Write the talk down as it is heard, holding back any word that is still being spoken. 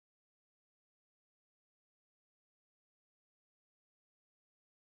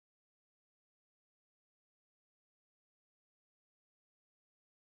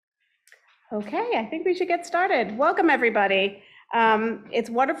Okay, I think we should get started. Welcome, everybody. It's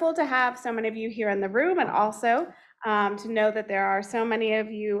wonderful to have so many of you here in the room, and also to know that there are so many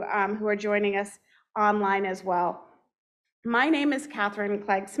of you who are joining us online as well. My name is Catherine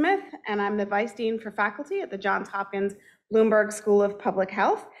Clegg-Smith, and I'm the Vice Dean for Faculty at the Johns Hopkins Bloomberg School of Public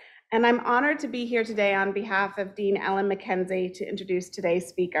Health. And I'm honored to be here today on behalf of Dean Ellen McKenzie to introduce today's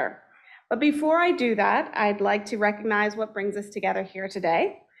speaker. But before I do that, I'd like to recognize what brings us together here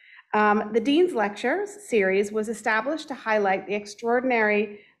today. The Dean's Lectures series was established to highlight the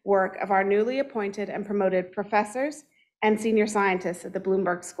extraordinary work of our newly appointed and promoted professors and senior scientists at the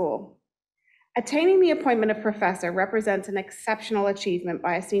Bloomberg School. Attaining the appointment of professor represents an exceptional achievement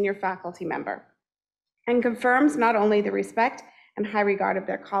by a senior faculty member and confirms not only the respect and high regard of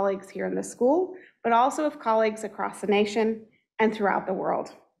their colleagues here in the school, but also of colleagues across the nation and throughout the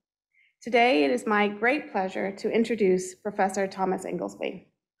world. Today, it is my great pleasure to introduce Professor Thomas Inglesby.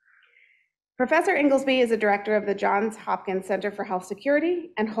 Professor Inglesby is a director of the Johns Hopkins Center for Health Security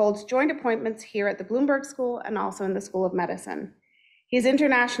and holds joint appointments here at the Bloomberg School and also in the School of Medicine. He is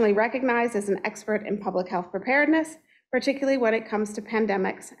internationally recognized as an expert in public health preparedness, particularly when it comes to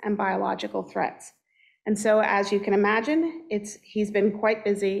pandemics and biological threats. And so, as you can imagine, he's been quite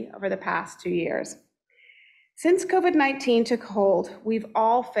busy over the past 2 years. Since COVID-19 took hold, we've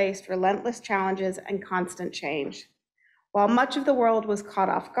all faced relentless challenges and constant change. While much of the world was caught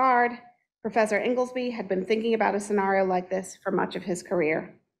off guard, Professor Inglesby had been thinking about a scenario like this for much of his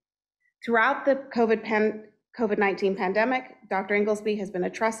career. Throughout the COVID-19 pandemic, Dr. Inglesby has been a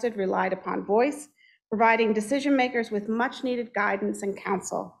trusted, relied upon voice, providing decision makers with much needed guidance and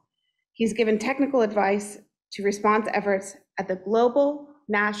counsel. He's given technical advice to response efforts at the global,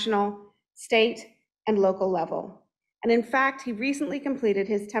 national, state, and local level. And in fact, he recently completed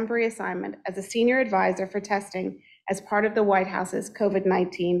his temporary assignment as a senior advisor for testing as part of the White House's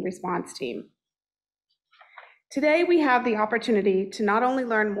COVID-19 response team. Today, we have the opportunity to not only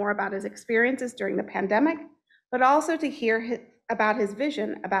learn more about his experiences during the pandemic, but also to hear about his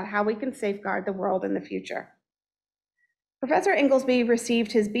vision about how we can safeguard the world in the future. Professor Inglesby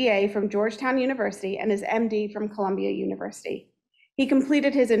received his BA from Georgetown University and his MD from Columbia University. He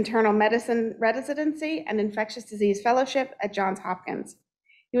completed his internal medicine residency and infectious disease fellowship at Johns Hopkins.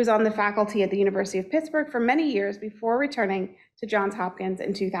 He was on the faculty at the University of Pittsburgh for many years before returning to Johns Hopkins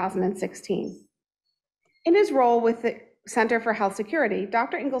in 2016. In his role with the Center for Health Security,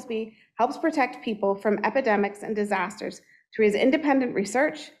 Dr. Inglesby helps protect people from epidemics and disasters through his independent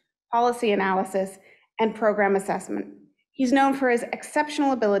research, policy analysis, and program assessment. He's known for his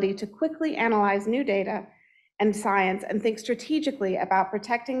exceptional ability to quickly analyze new data and science and think strategically about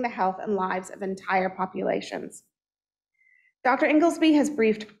protecting the health and lives of entire populations. Dr. Inglesby has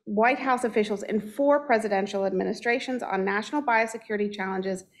briefed White House officials in 4 presidential administrations on national biosecurity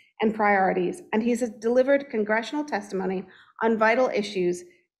challenges and priorities, and he's delivered congressional testimony on vital issues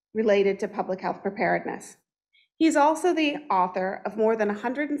related to public health preparedness. He's also the author of more than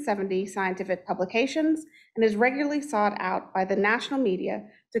 170 scientific publications and is regularly sought out by the national media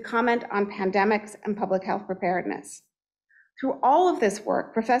to comment on pandemics and public health preparedness. Through all of this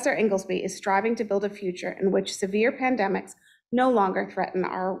work, Professor Inglesby is striving to build a future in which severe pandemics no longer threaten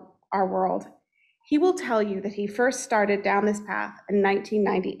our world. He will tell you that he first started down this path in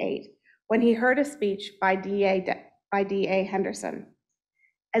 1998 when he heard a speech by D.A. Henderson.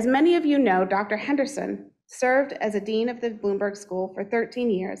 As many of you know, Dr. Henderson served as a dean of the Bloomberg School for 13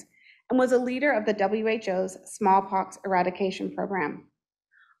 years and was a leader of the WHO's smallpox eradication program.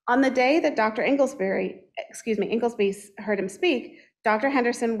 On the day that Dr. Inglesby heard him speak, Dr.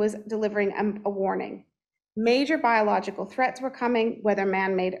 Henderson was delivering a warning. Major biological threats were coming, whether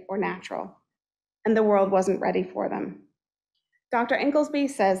man-made or natural, and the world wasn't ready for them. Dr. Inglesby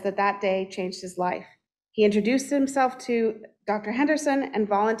says that that day changed his life. He introduced himself to Dr. Henderson and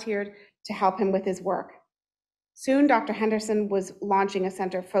volunteered to help him with his work. Soon, Dr. Henderson was launching a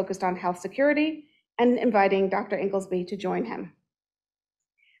center focused on health security and inviting Dr. Inglesby to join him.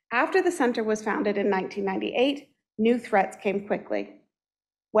 After the center was founded in 1998, new threats came quickly.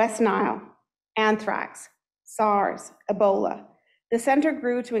 West Nile, anthrax, SARS, Ebola. The center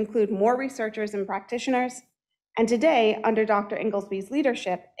grew to include more researchers and practitioners, and today, under Dr. Inglesby's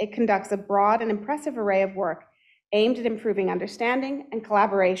leadership, it conducts a broad and impressive array of work aimed at improving understanding and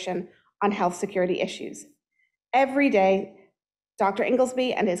collaboration on health security issues. Every day, Dr.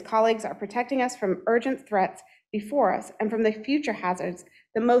 Inglesby and his colleagues are protecting us from urgent threats before us and from the future hazards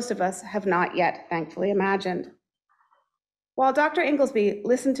that most of us have not yet thankfully imagined. While Dr. Inglesby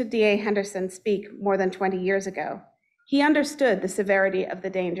listened to D.A. Henderson speak more than 20 years ago, he understood the severity of the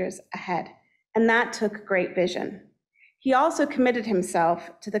dangers ahead, and that took great vision. He also committed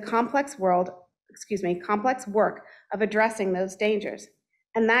himself to the complex work of addressing those dangers,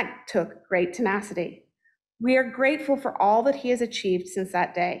 and that took great tenacity. We are grateful for all that he has achieved since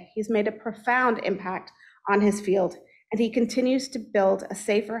that day. He's made a profound impact on his field, and he continues to build a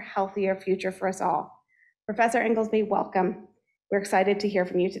safer, healthier future for us all. Professor Inglesby, welcome. We're excited to hear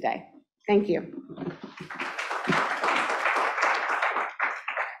from you today. Thank you.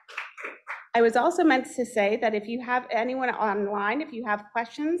 I was also meant to say that if you have anyone online, if you have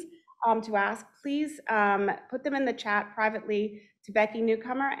questions to ask, please put them in the chat privately to Becky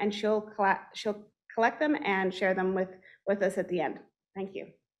Newcomer, and she'll collect them and share them with us at the end. Thank you.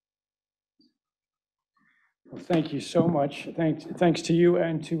 Well, thank you so much. Thanks to you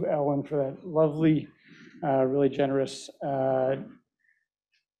and to Ellen for that lovely, really generous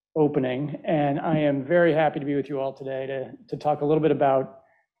opening. And I am very happy to be with you all today to talk a little bit about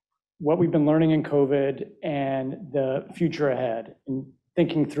what we've been learning in COVID and the future ahead, and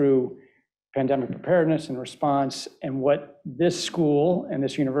thinking through pandemic preparedness and response, and what this school and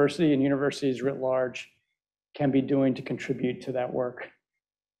this university and universities writ large can be doing to contribute to that work.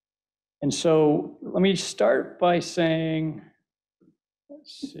 And so let me start by saying,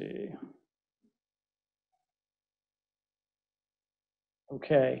 let's see.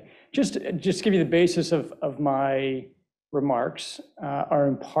 Okay, just to give you the basis of my remarks are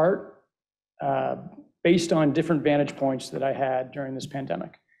in part based on different vantage points that I had during this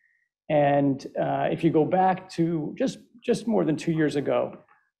pandemic. And if you go back to just more than 2 years ago,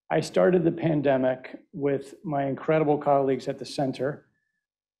 I started the pandemic with my incredible colleagues at the center,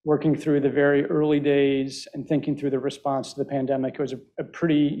 working through the very early days and thinking through the response to the pandemic. It was a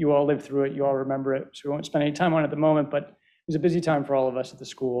pretty, you all lived through it, you all remember it, so we won't spend any time on it at the moment, but it was a busy time for all of us at the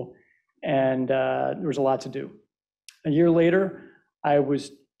school, and there was a lot to do. A year later, I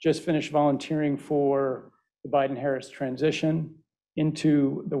was just finished volunteering for the Biden-Harris transition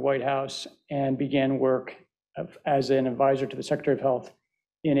into the White House and began work as an advisor to the Secretary of Health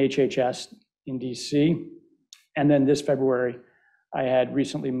in HHS in DC. And then this February, I had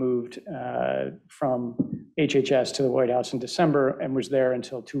recently moved from HHS to the White House in December and was there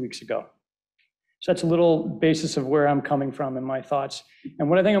until 2 weeks ago. So that's a little basis of where I'm coming from and my thoughts. And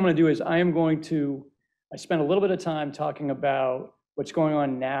what I think I'm going to do is I spent a little bit of time talking about what's going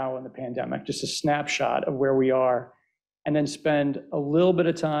on now in the pandemic, just a snapshot of where we are, and then spend a little bit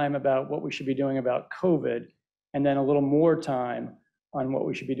of time about what we should be doing about COVID, and then a little more time on what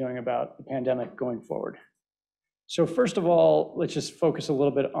we should be doing about the pandemic going forward. So first of all, let's just focus a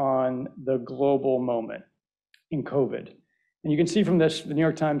little bit on the global moment in COVID. And you can see from this, the New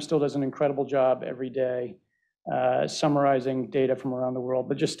York Times still does an incredible job every day summarizing data from around the world,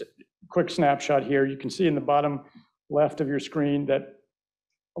 but just a quick snapshot here. You can see in the bottom left of your screen that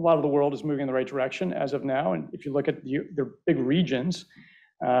a lot of the world is moving in the right direction as of now. And if you look at the big regions,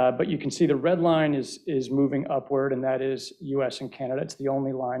 but you can see the red line is moving upward, and that is US and Canada. It's the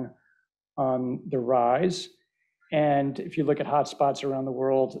only line on the rise. And if you look at hotspots around the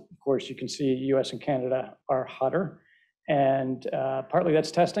world, of course, you can see US and Canada are hotter. And partly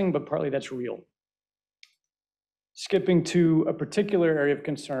that's testing, but partly that's real. Skipping to a particular area of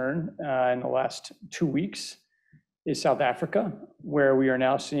concern in the last 2 weeks is South Africa, where we are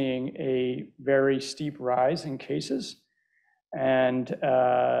now seeing a very steep rise in cases and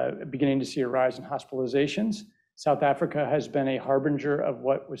beginning to see a rise in hospitalizations. South Africa has been a harbinger of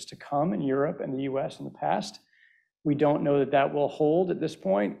what was to come in Europe and the US in the past. We don't know that that will hold at this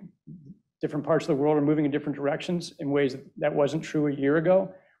point. Different parts of the world are moving in different directions in ways that wasn't true a year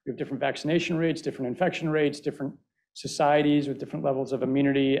ago. We have different vaccination rates, different infection rates, different societies with different levels of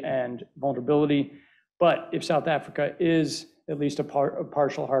immunity and vulnerability. But if South Africa is at least a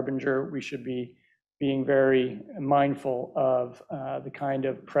partial harbinger, we should be being very mindful of the kind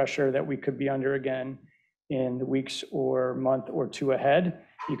of pressure that we could be under again in the weeks or month or two ahead.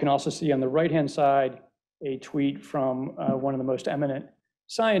 You can also see on the right-hand side a tweet from one of the most eminent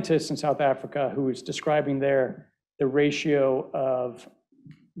scientists in South Africa who is describing there the ratio of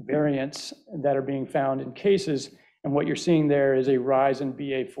variants that are being found in cases. And what you're seeing there is a rise in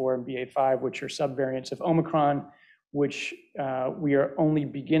BA4 and BA5, which are subvariants of Omicron, which we are only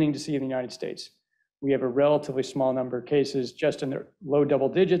beginning to see in the United States. We have a relatively small number of cases, just in the low double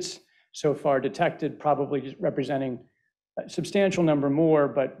digits so far detected, probably just representing a substantial number more,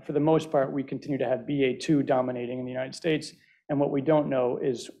 but for the most part, we continue to have BA2 dominating in the United States. And what we don't know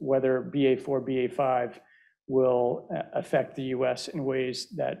is whether BA4, BA5 will affect the US in ways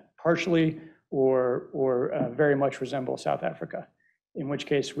that partially or very much resemble South Africa, in which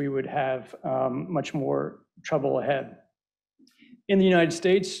case we would have much more trouble ahead. In the United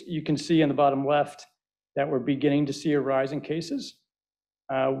States, you can see in the bottom left that we're beginning to see a rise in cases.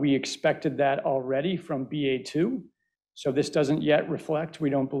 We expected that already from BA2. So this doesn't yet reflect, we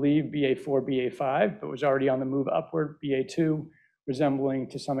don't believe, BA4, BA5, but was already on the move upward. BA2, resembling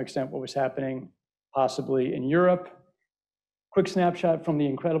to some extent what was happening possibly in Europe. Quick snapshot from the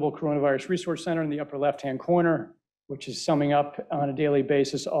incredible Coronavirus Resource Center in the upper left-hand corner, which is summing up on a daily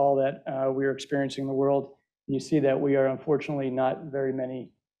basis all that we are experiencing in the world. And you see that we are unfortunately not very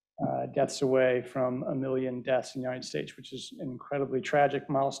many deaths away from 1 million deaths in the United States, which is an incredibly tragic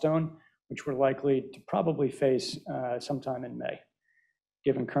milestone, which we're likely to probably face sometime in May,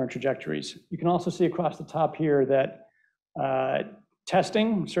 given current trajectories. You can also see across the top here that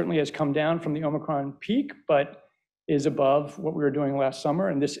testing certainly has come down from the Omicron peak, but is above what we were doing last summer.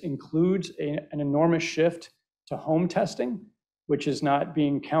 And this includes an enormous shift to home testing, which is not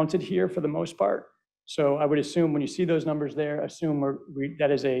being counted here for the most part. So I would assume when you see those numbers there, assume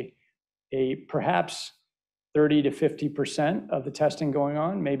that is a perhaps 30 to 50% of the testing going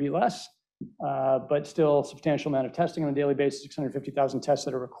on, maybe less, but still substantial amount of testing on a daily basis, 650,000 tests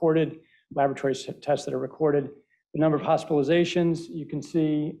that are recorded, laboratory tests that are recorded. The number of hospitalizations you can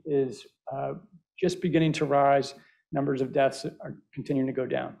see is just beginning to rise. Numbers of deaths are continuing to go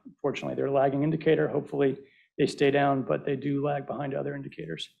down. Unfortunately, they're a lagging indicator. Hopefully they stay down, but they do lag behind other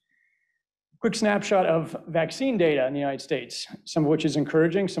indicators. Quick snapshot of vaccine data in the United States, some of which is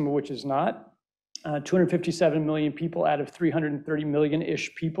encouraging, some of which is not. 257 million people out of 330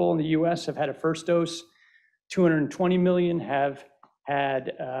 million-ish people in the US have had a first dose. 220 million have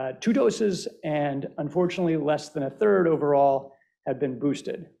had 2 doses, and unfortunately less than a third overall have been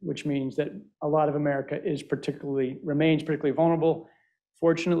boosted, which means that a lot of America remains particularly vulnerable.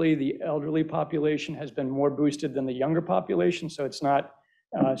 Fortunately, the elderly population has been more boosted than the younger population, so it's not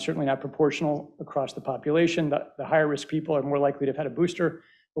certainly not proportional across the population. The higher risk people are more likely to have had a booster,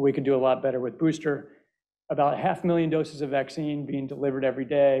 but we could do a lot better with booster. About 500,000 doses of vaccine being delivered every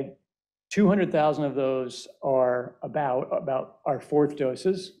day. 200,000 of those are about our 4th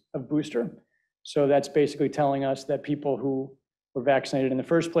doses of booster. So that's basically telling us that people who were vaccinated in the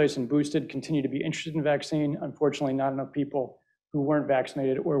first place and boosted continue to be interested in vaccine. Unfortunately, not enough people who weren't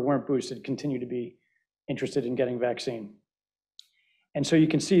vaccinated or weren't boosted continue to be interested in getting vaccine. And so you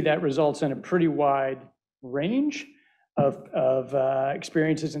can see that results in a pretty wide range of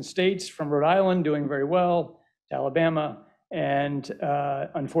experiences in states, from Rhode Island doing very well to Alabama, and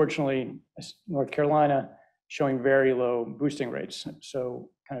unfortunately, North Carolina showing very low boosting rates. So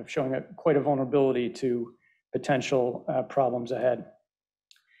kind of showing quite a vulnerability to potential problems ahead.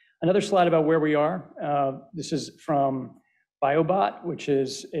 Another slide about where we are. This is from BioBot, which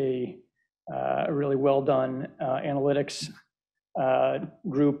is a really well done analytics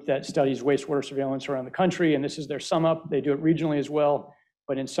group that studies wastewater surveillance around the country, and this is their sum up. They do it regionally as well,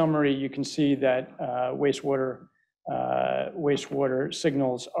 but in summary, you can see that wastewater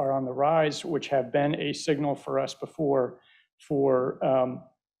signals are on the rise, which have been a signal for us before for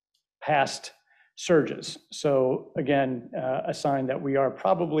past surges. So again, a sign that we are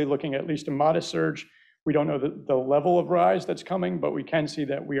probably looking at least a modest surge. We don't know the level of rise that's coming, but we can see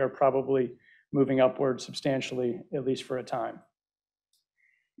that we are probably moving upward substantially, at least for a time.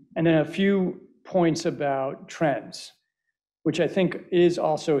 And then a few points about trends, which I think is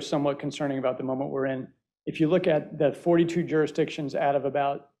also somewhat concerning about the moment we're in. If you look at the 42 jurisdictions out of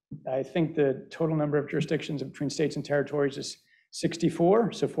about, I think the total number of jurisdictions between states and territories is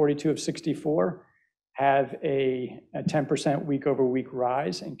 64. So 42 of 64 have a 10% week over week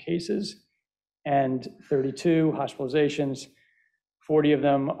rise in cases, and 32 hospitalizations. 40 of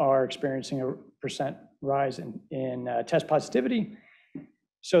them are experiencing a percent rise in test positivity.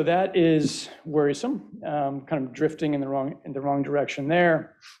 So that is worrisome, kind of drifting in the wrong direction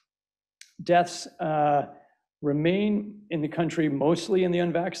there. Deaths remain in the country mostly in the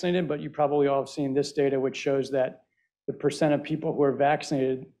unvaccinated, but you probably all have seen this data, which shows that the percent of people who are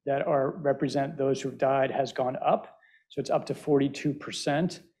vaccinated that represent those who've died has gone up. So it's up to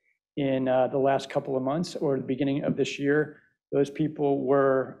 42% in the last couple of months or the beginning of this year. Those people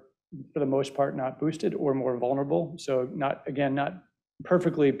were, for the most part, not boosted or more vulnerable. So not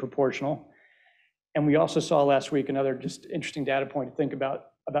perfectly proportional. And we also saw last week another just interesting data point to think about.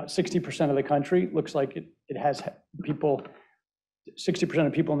 About 60% of the country looks like it has people, 60%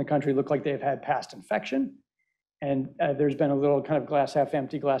 of people in the country look like they've had past infection. And there's been a little kind of glass half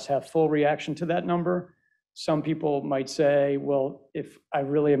empty, glass half full reaction to that number. Some people might say, well, if I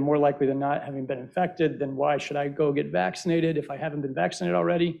really am more likely than not having been infected, then why should I go get vaccinated if I haven't been vaccinated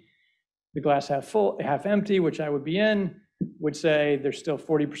already? The glass half full, half empty, which I would be in, would say there's still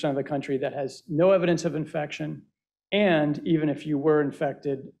 40% of the country that has no evidence of infection. And even if you were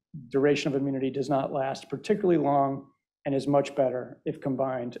infected, duration of immunity does not last particularly long and is much better if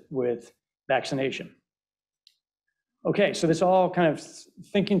combined with vaccination. Okay, so this all kind of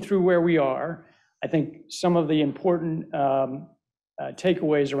thinking through where we are. I think some of the important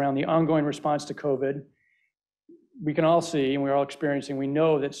takeaways around the ongoing response to COVID, we can all see, and we're all experiencing, we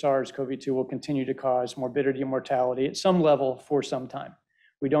know that SARS-CoV-2 will continue to cause morbidity and mortality at some level for some time.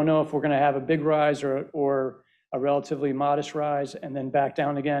 We don't know if we're going to have a big rise or a relatively modest rise and then back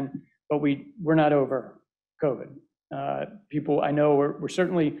down again, but we're not over COVID. People, I know we're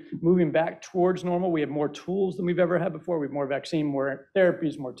certainly moving back towards normal. We have more tools than we've ever had before. We have more vaccine, more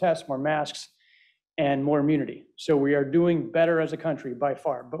therapies, more tests, more masks, and more immunity. So we are doing better as a country by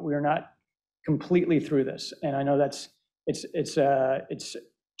far, but we are not completely through this. And I know it's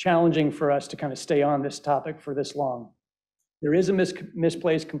challenging for us to kind of stay on this topic for this long. There is a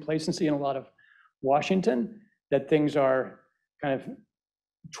misplaced complacency in a lot of Washington that things are kind of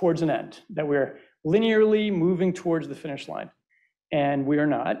towards an end, that we're linearly moving towards the finish line. And we are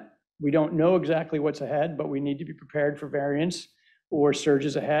not. We don't know exactly what's ahead, but we need to be prepared for variants or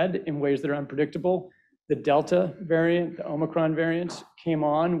surges ahead in ways that are unpredictable. The Delta variant, the Omicron variants came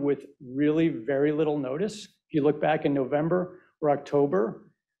on with really very little notice. If you look back in November or October,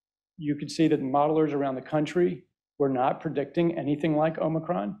 you could see that modelers around the country were not predicting anything like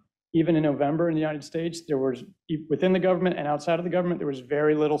Omicron. Even in November in the United States, there was, within the government and outside of the government, there was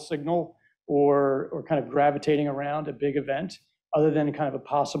very little signal or kind of gravitating around a big event, other than kind of a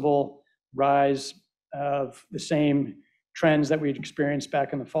possible rise of the same trends that we'd experienced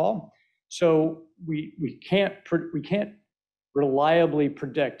back in the fall. So we can't reliably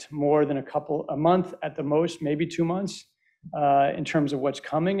predict more than a month at the most, maybe 2 months, in terms of what's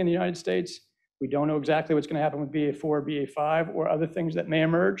coming in the United States. We don't know exactly what's going to happen with BA4, BA5, or other things that may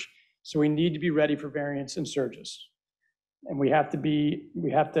emerge. So we need to be ready for variants and surges. And we have to be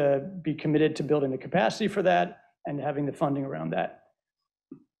committed to building the capacity for that and having the funding around that.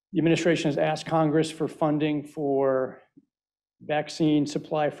 The administration has asked Congress for funding for vaccine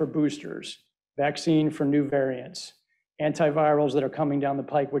supply for boosters, vaccine for new variants, antivirals that are coming down the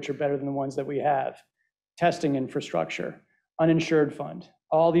pike, which are better than the ones that we have, testing infrastructure, uninsured fund.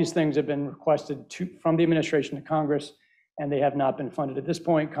 All these things have been requested from the administration to Congress, and they have not been funded at this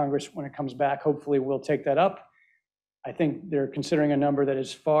point. Congress, when it comes back, hopefully will take that up. I think they're considering a number that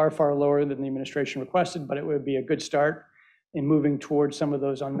is far, far lower than the administration requested, but it would be a good start in moving towards some of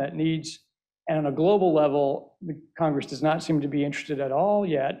those unmet needs. And on a global level, Congress does not seem to be interested at all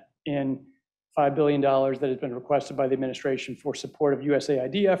yet in $5 billion that has been requested by the administration for support of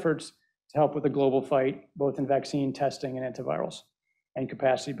USAID efforts to help with the global fight, both in vaccine testing and antivirals and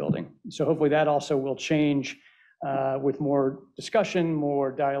capacity building. So hopefully that also will change with more discussion,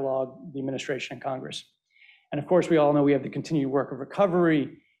 more dialogue, the administration and Congress. And of course, we all know we have the continued work of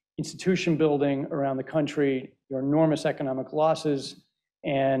recovery, institution building around the country, there are enormous economic losses,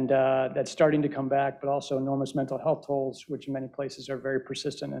 and that's starting to come back, but also enormous mental health tolls, which in many places are very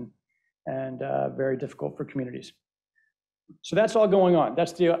persistent and very difficult for communities. So that's all going on.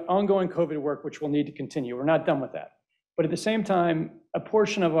 That's the ongoing COVID work, which will need to continue. We're not done with that. But at the same time, a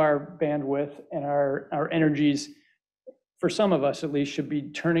portion of our bandwidth and our energies, for some of us at least, should be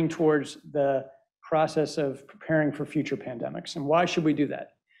turning towards the process of preparing for future pandemics. And why should we do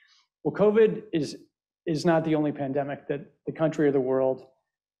that? Well, COVID is not the only pandemic that the country or the world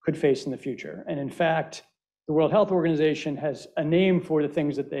could face in the future. And in fact, the World Health Organization has a name for the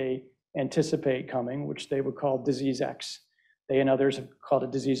things that they anticipate coming, which they would call disease X. They and others have called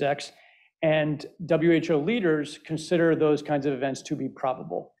it disease X. And WHO leaders consider those kinds of events to be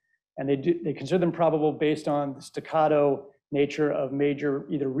probable. And they consider them probable based on the staccato nature of major,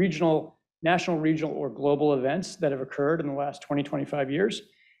 either national, regional, or global events that have occurred in the last 20, 25 years.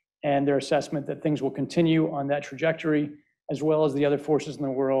 And their assessment that things will continue on that trajectory, as well as the other forces in the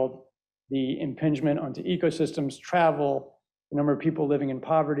world, the impingement onto ecosystems, travel, the number of people living in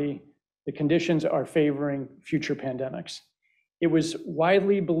poverty. The conditions are favoring future pandemics. It was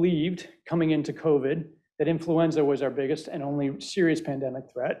widely believed coming into COVID that influenza was our biggest and only serious pandemic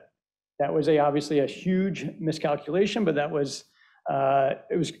threat. That was obviously a huge miscalculation, but that was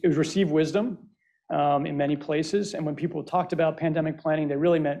it was received wisdom in many places. And when people talked about pandemic planning, they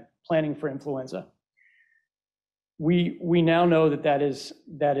really meant planning for influenza. We now know that is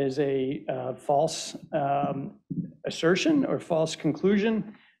a false assertion or false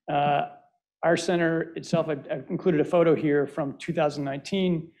conclusion. Our center itself, I've included a photo here from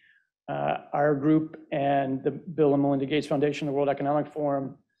 2019. Our group and the Bill and Melinda Gates Foundation, the World Economic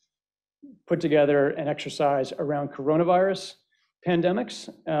Forum, put together an exercise around coronavirus pandemics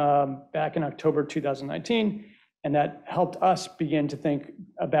back in October 2019. And that helped us begin to think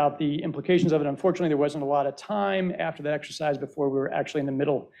about the implications of it. Unfortunately, there wasn't a lot of time after that exercise before we were actually in the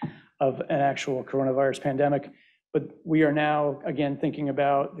middle of an actual coronavirus pandemic. But we are now, again, thinking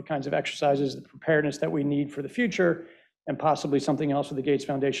about the kinds of exercises, the preparedness that we need for the future, and possibly something else with the Gates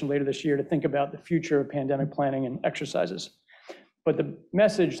Foundation later this year to think about the future of pandemic planning and exercises. But the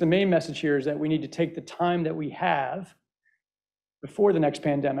main message here is that we need to take the time that we have before the next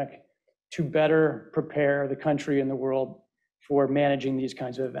pandemic to better prepare the country and the world for managing these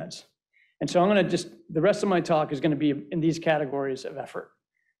kinds of events. And so the rest of my talk is going to be in these categories of effort.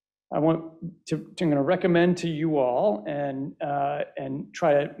 I'm going to recommend to you all and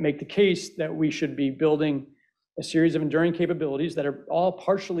try to make the case that we should be building a series of enduring capabilities that are all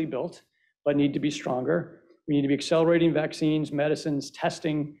partially built, but need to be stronger. We need to be accelerating vaccines, medicines,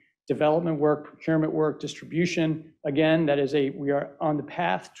 testing, development work, procurement work, distribution. Again, we are on the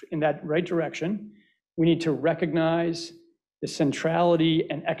path in that right direction. We need to recognize the centrality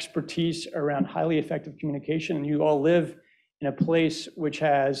and expertise around highly effective communication. And you all live in a place which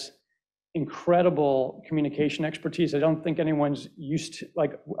has incredible communication expertise. I don't think anyone's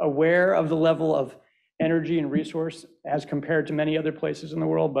aware of the level of energy and resource as compared to many other places in the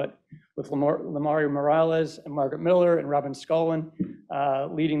world, but with Lamario Morales and Margaret Miller and Robin Scullin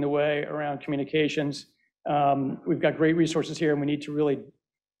leading the way around communications. We've got great resources here, and we need to really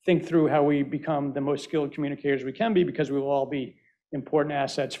think through how we become the most skilled communicators we can be, because we will all be important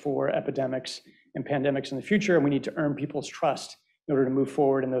assets for epidemics and pandemics in the future, and we need to earn people's trust in order to move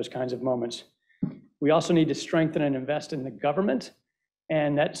forward in those kinds of moments. We also need to strengthen and invest in the government.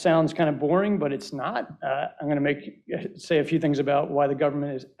 And that sounds kind of boring, but it's not. I'm going to say a few things about why the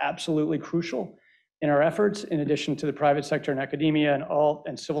government is absolutely crucial in our efforts, in addition to the private sector and academia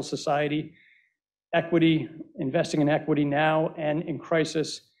and civil society. Equity, investing in equity now and in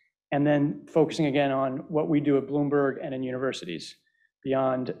crisis, and then focusing again on what we do at Bloomberg and in universities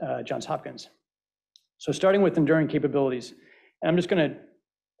beyond Johns Hopkins. So starting with enduring capabilities, and I'm just going to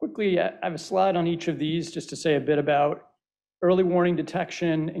quickly, I have a slide on each of these just to say a bit about early warning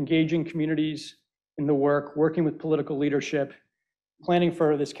detection, engaging communities in the work, working with political leadership, planning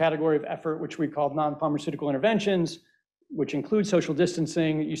for this category of effort, which we called non-pharmaceutical interventions, which include social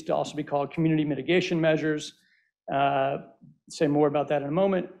distancing. It used to also be called community mitigation measures. Say more about that in a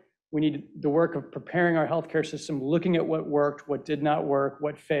moment. We need the work of preparing our healthcare system, looking at what worked, what did not work,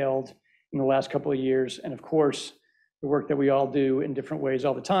 what failed in the last couple of years. And of course, the work that we all do in different ways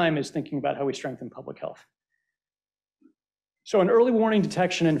all the time is thinking about how we strengthen public health. So in early warning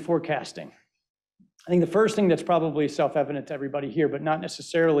detection and forecasting, I think the first thing that's probably self-evident to everybody here, but not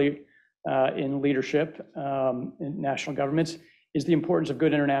necessarily in leadership, in national governments, is the importance of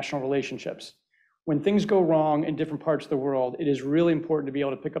good international relationships. When things go wrong in different parts of the world, it is really important to be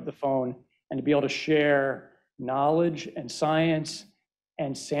able to pick up the phone and to be able to share knowledge and science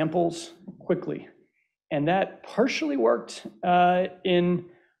and samples quickly. And that partially worked in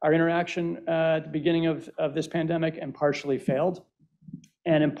our interaction at the beginning of this pandemic and partially failed.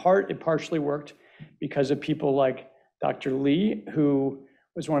 And in part, it partially worked because of people like Dr. Li, who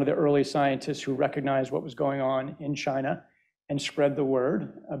was one of the early scientists who recognized what was going on in China and spread the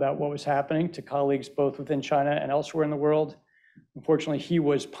word about what was happening to colleagues both within China and elsewhere in the world. Unfortunately, he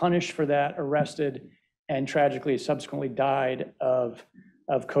was punished for that, arrested, and tragically subsequently died of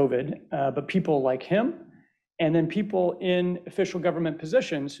COVID. But people like him, and then people in official government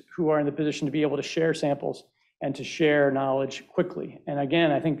positions who are in the position to be able to share samples and to share knowledge quickly. And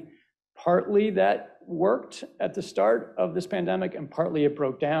again, I think partly that worked at the start of this pandemic, and partly it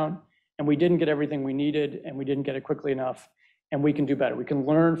broke down, and we didn't get everything we needed, and we didn't get it quickly enough, and we can do better. We can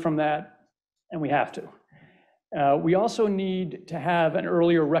learn from that, and we have to. We also need to have an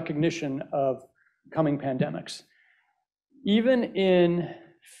earlier recognition of coming pandemics. Even in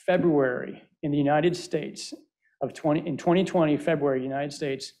February in the United States, in 2020, February, United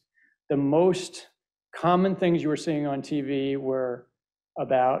States, the most common things you were seeing on TV were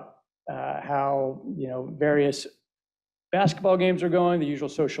about how various basketball games are going, the usual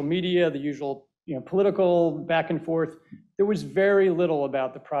social media, the usual political back and forth. There was very little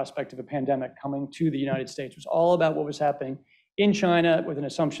about the prospect of a pandemic coming to the United States. It was all about what was happening in China with an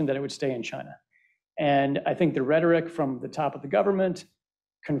assumption that it would stay in China. And I think the rhetoric from the top of the government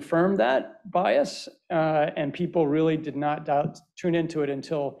confirmed that bias, and people really did not tune into it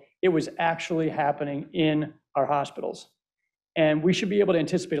until it was actually happening in our hospitals. And we should be able to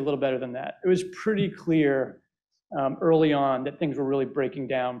anticipate a little better than that. It was pretty clear early on that things were really breaking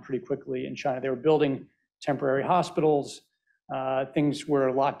down pretty quickly in China. They were building temporary hospitals. Things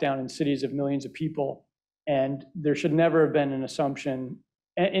were locked down in cities of millions of people. And there should never have been an assumption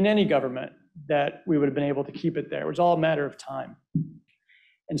in any government that we would have been able to keep it there. It was all a matter of time.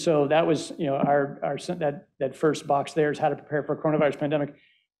 And so that was, that first box there is how to prepare for a coronavirus pandemic.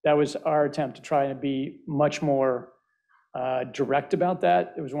 That was our attempt to try and be much more direct about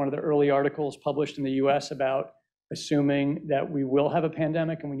that. It was one of the early articles published in the US about assuming that we will have a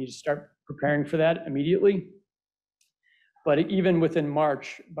pandemic and we need to start preparing for that immediately. But even within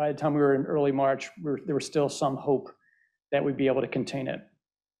March, by the time we were in early March, there was still some hope that we'd be able to contain it,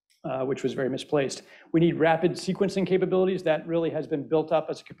 which was very misplaced. We need rapid sequencing capabilities. That really has been built up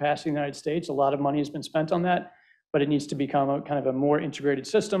as a capacity in the United States. A lot of money has been spent on that, but it needs to become a kind of a more integrated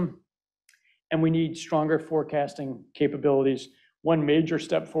system. And we need stronger forecasting capabilities. One major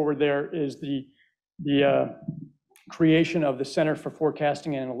step forward there is the creation of the Center for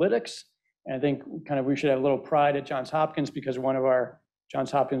Forecasting and Analytics. And I think we should have a little pride at Johns Hopkins because one of our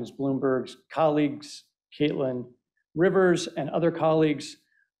Johns Hopkins Bloomberg's colleagues, Caitlin Rivers, and other colleagues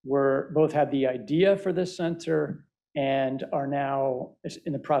both had the idea for this center and are now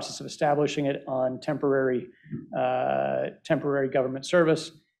in the process of establishing it on temporary government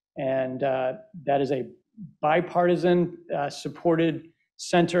service. And that is a bipartisan supported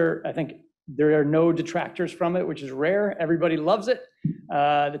center. I think there are no detractors from it, which is rare. Everybody loves it.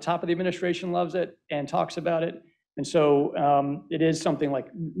 The top of the administration loves it and talks about it. And so it is something like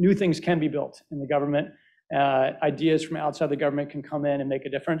new things can be built in the government. Ideas from outside the government can come in and make a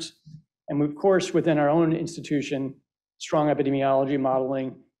difference. And of course, within our own institution, strong epidemiology,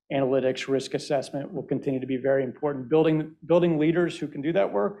 modeling, analytics, risk assessment will continue to be very important. Building leaders who can do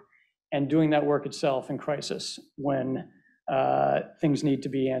that work and doing that work itself in crisis when things need to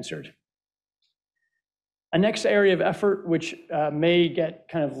be answered. A next area of effort, which may get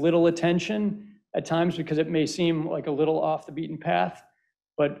kind of little attention at times because it may seem like a little off the beaten path,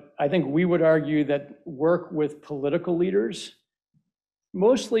 but I think we would argue that work with political leaders,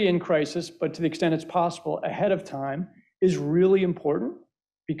 mostly in crisis, but to the extent it's possible ahead of time, is really important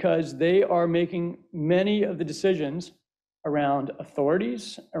because they are making many of the decisions around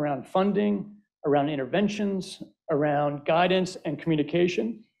authorities, around funding, around interventions, around guidance and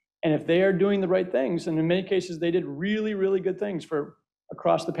communication. And if they are doing the right things, and in many cases they did really, really good things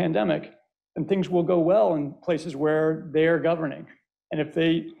across the pandemic, then things will go well in places where they are governing. And if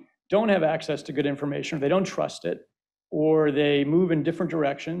they don't have access to good information, or they don't trust it, or they move in different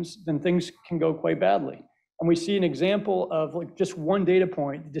directions, then things can go quite badly. And we see an example of like just one data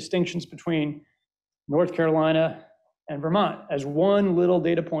point, the distinctions between North Carolina and Vermont as one little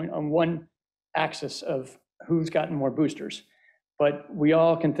data point on one axis of who's gotten more boosters. But we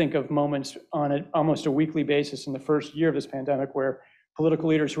all can think of moments on almost a weekly basis in the first year of this pandemic where political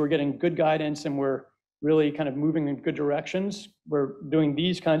leaders who were getting good guidance and were really kind of moving in good directions were doing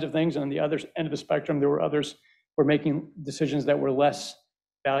these kinds of things. And on the other end of the spectrum, there were others who were making decisions that were less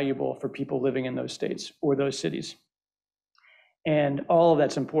valuable for people living in those states or those cities. And all of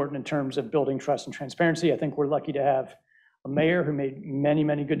that's important in terms of building trust and transparency. I think we're lucky to have a mayor who made many,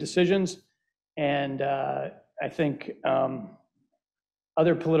 many good decisions. And I think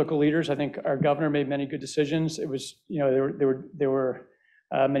other political leaders, I think our governor made many good decisions. It was, there were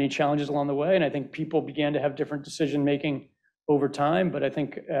many challenges along the way. And I think people began to have different decision-making over time. But I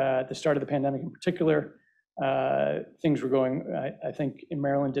think at the start of the pandemic in particular, things were going, I think in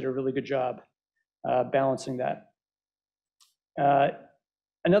Maryland did a really good job balancing that.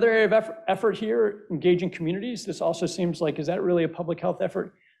 Another area of effort here, engaging communities. This also seems like, is that really a public health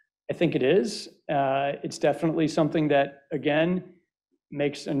effort? I think it is. It's definitely something that, again,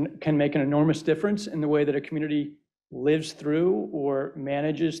 can make an enormous difference in the way that a community lives through or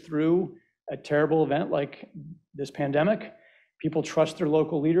manages through a terrible event like this pandemic. People trust their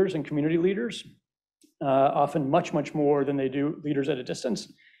local leaders and community leaders, often much, much more than they do leaders at a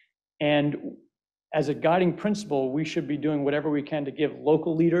distance. And as a guiding principle, we should be doing whatever we can to give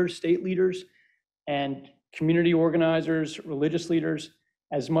local leaders, state leaders, and community organizers, religious leaders,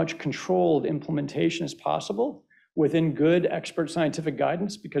 as much controlled implementation as possible within good expert scientific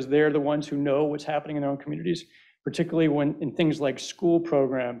guidance, because they're the ones who know what's happening in their own communities, particularly when in things like school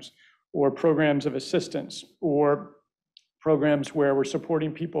programs or programs of assistance or programs where we're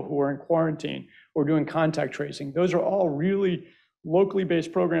supporting people who are in quarantine or doing contact tracing. Those are all really locally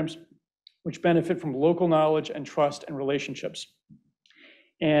based programs which benefit from local knowledge and trust and relationships.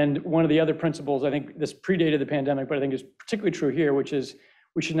 And one of the other principles, I think this predated the pandemic, but I think is particularly true here, which is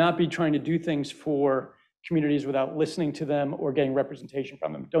we should not be trying to do things for communities without listening to them or getting representation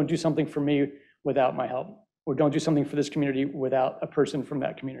from them. Don't do something for me without my help, or don't do something for this community without a person from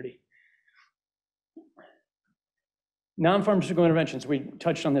that community. Non-pharmaceutical interventions, we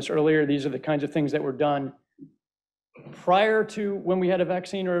touched on this earlier. These are the kinds of things that were done prior to when we had a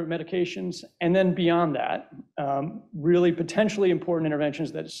vaccine or medications, and then beyond that, really potentially important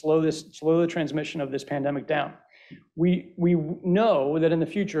interventions that slow the transmission of this pandemic down. We know that in the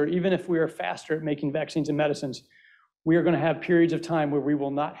future, even if we are faster at making vaccines and medicines, we are going to have periods of time where we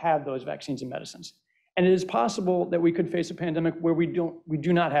will not have those vaccines and medicines. And it is possible that we could face a pandemic where we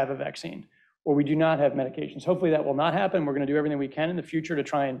do not have a vaccine or we do not have medications. Hopefully that will not happen. We're going to do everything we can in the future to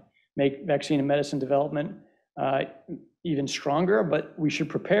try and make vaccine and medicine development even stronger, but we should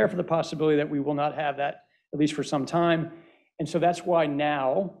prepare for the possibility that we will not have that, at least for some time. And so that's why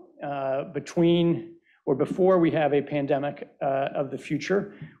now, before we have a pandemic of the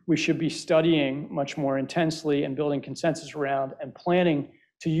future, we should be studying much more intensely and building consensus around and planning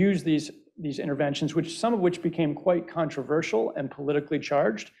to use these interventions, some of which became quite controversial and politically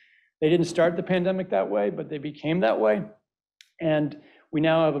charged. They didn't start the pandemic that way, but they became that way. And we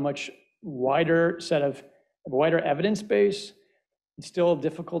now have a much wider evidence base. It's still a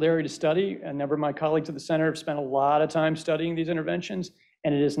difficult area to study. A number of my colleagues at the center have spent a lot of time studying these interventions,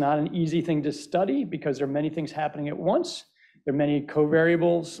 and it is not an easy thing to study because there are many things happening at once. There are many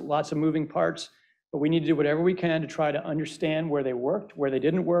covariables, lots of moving parts, but we need to do whatever we can to try to understand where they worked, where they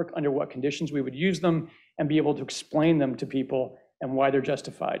didn't work, under what conditions we would use them, and be able to explain them to people and why they're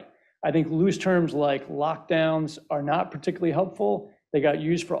justified. I think loose terms like lockdowns are not particularly helpful. They got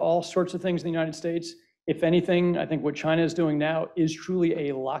used for all sorts of things in the United States. If anything, I think what China is doing now is truly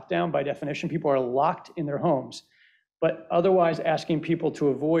a lockdown by definition. People are locked in their homes, but otherwise asking people to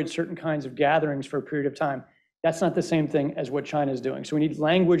avoid certain kinds of gatherings for a period of time, that's not the same thing as what China is doing. So we need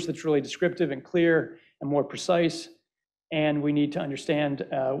language that's really descriptive and clear and more precise, and we need to understand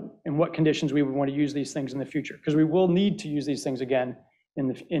in what conditions we would want to use these things in the future, because we will need to use these things again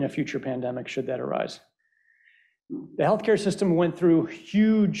in a future pandemic should that arise. The healthcare system went through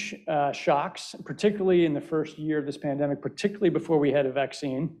huge shocks, particularly in the first year of this pandemic, particularly before we had a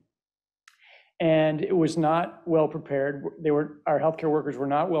vaccine. And it was not well prepared. Our healthcare workers were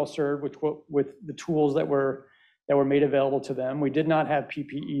not well served with the tools that were made available to them. We did not have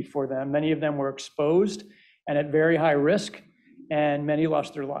PPE for them. Many of them were exposed and at very high risk, and many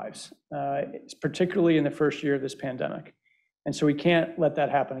lost their lives, particularly in the first year of this pandemic. And so we can't let that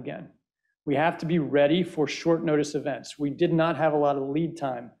happen again. We have to be ready for short notice events. We did not have a lot of lead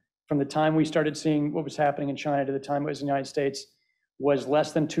time. From the time we started seeing what was happening in China to the time it was in the United States was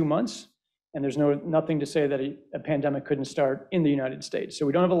less than 2 months. And there's nothing to say that a pandemic couldn't start in the United States. So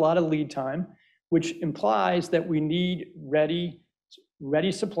we don't have a lot of lead time, which implies that we need ready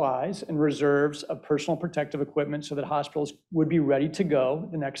supplies and reserves of personal protective equipment so that hospitals would be ready to go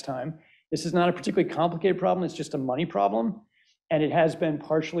the next time. This is not a particularly complicated problem. It's just a money problem. And it has been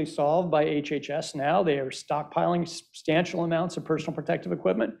partially solved by HHS now. They are stockpiling substantial amounts of personal protective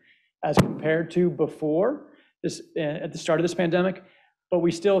equipment as compared to before this, at the start of this pandemic. But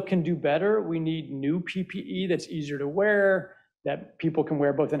we still can do better. We need new PPE that's easier to wear, that people can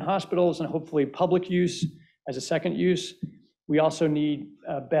wear both in hospitals and hopefully public use as a second use. We also need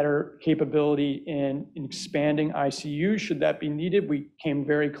better capability in expanding ICU should that be needed. We came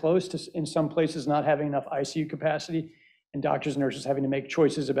very close to, in some places, not having enough ICU capacity and doctors and nurses having to make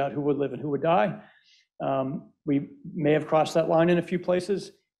choices about who would live and who would die. We may have crossed that line in a few places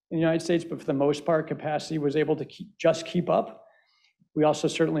in the United States, but for the most part, capacity was able to keep up. We also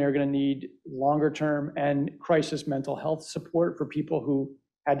certainly are going to need longer term and crisis mental health support for people who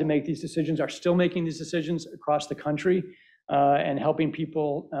had to make these decisions, are still making these decisions across the country, and helping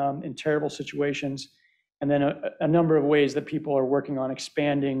people in terrible situations. And then a number of ways that people are working on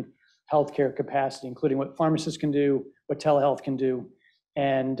expanding healthcare capacity, including what pharmacists can do, what telehealth can do,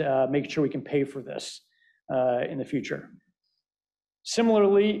 and making sure we can pay for this in the future.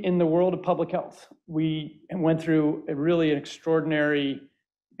 Similarly, in the world of public health, we went through an extraordinary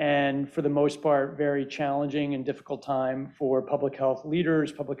and, for the most part, very challenging and difficult time for public health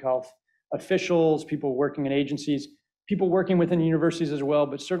leaders, public health officials, people working in agencies, people working within universities as well,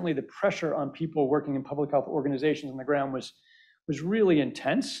 but certainly the pressure on people working in public health organizations on the ground was really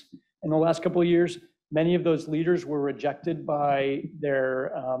intense in the last couple of years. Many of those leaders were rejected by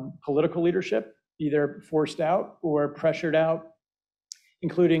their political leadership, either forced out or pressured out,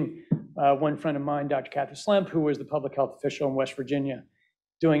 including one friend of mine, Dr. Kathy Slemp, who was the public health official in West Virginia,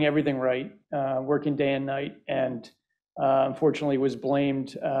 doing everything right, working day and night, and unfortunately was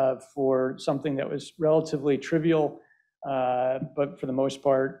blamed for something that was relatively trivial, but for the most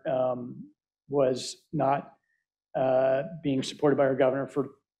part was not being supported by our governor for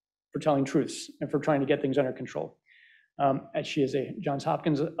telling truths and for trying to get things under control. As she is a Johns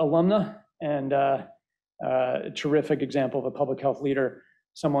Hopkins alumna and a terrific example of a public health leader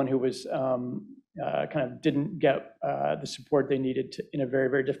someone who was kind of didn't get the support they needed in a very,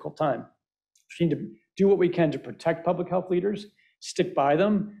 very difficult time. We need to do what we can to protect public health leaders, stick by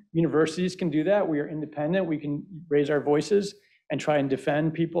them. Universities can do that. We are independent. We can raise our voices and try and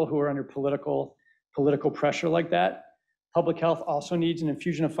defend people who are under political pressure like that. Public health also needs an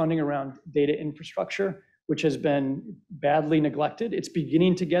infusion of funding around data infrastructure, which has been badly neglected. It's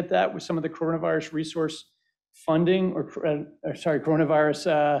beginning to get that with some of the coronavirus resource funding,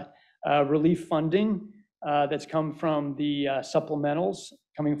 coronavirus relief funding that's come from the supplementals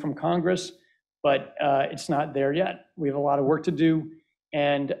coming from Congress, but it's not there yet. We have a lot of work to do.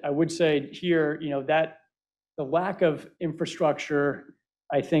 And I would say here, that the lack of infrastructure,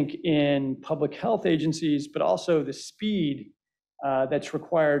 I think, in public health agencies, but also the speed that's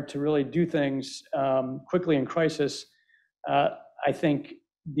required to really do things quickly in crisis, I think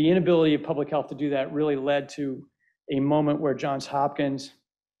the inability of public health to do that really led to a moment where Johns Hopkins,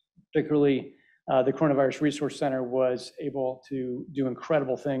 particularly the Coronavirus Resource Center, was able to do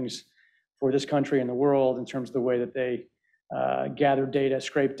incredible things for this country and the world in terms of the way that they gather data,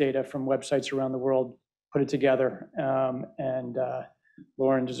 scrape data from websites around the world, put it together. And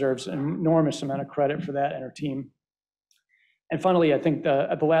Lauren deserves an enormous amount of credit for that and her team. And finally, I think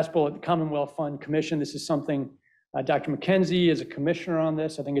at the last bullet, the Commonwealth Fund Commission, this is something Dr. McKenzie is a commissioner on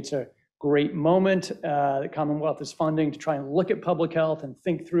this. I think it's a great moment. The Commonwealth is funding to try and look at public health and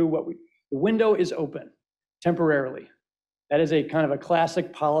think through the window is open temporarily. That is a kind of a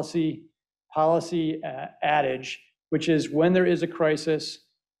classic policy adage, which is when there is a crisis,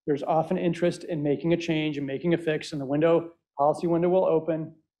 there's often interest in making a change and making a fix, and the policy window will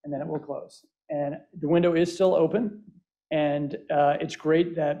open and then it will close. And the window is still open. And it's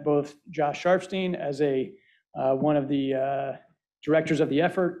great that both Josh Sharfstein, as one of the directors of the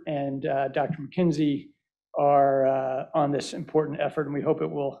effort, and Dr. McKenzie are on this important effort, and we hope it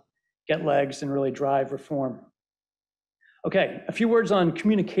will get legs and really drive reform. Okay, a few words on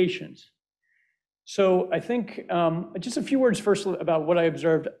communications. So I think just a few words first about what I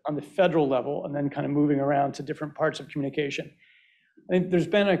observed on the federal level, and then kind of moving around to different parts of communication. I think there's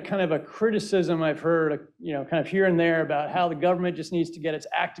been a kind of a criticism I've heard, kind of here and there about how the government just needs to get its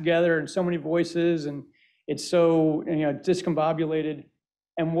act together and so many voices, and it's so discombobulated.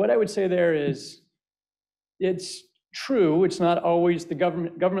 And what I would say there is, it's true. It's not always the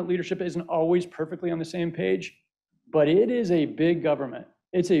government leadership isn't always perfectly on the same page, but it is a big government.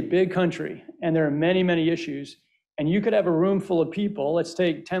 It's a big country, and there are many, many issues. And you could have a room full of people. Let's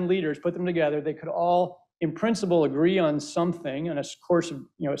take 10 leaders, put them together. They could all, in principle, agree on something and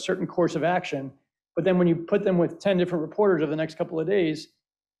a certain course of action. But then when you put them with 10 different reporters over the next couple of days,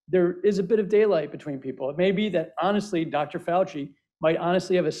 there is a bit of daylight between people. It may be that honestly, Dr. Fauci might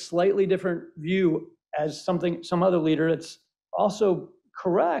honestly have a slightly different view as some other leader that's also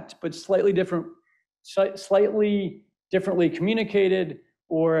correct, but slightly differently communicated,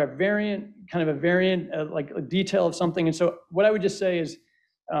 or a variant, like a detail of something. And so what I would just say is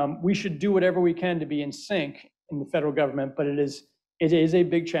we should do whatever we can to be in sync in the federal government, but it is a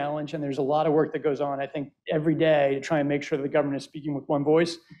big challenge, and there's a lot of work that goes on, I think, every day to try and make sure that the government is speaking with one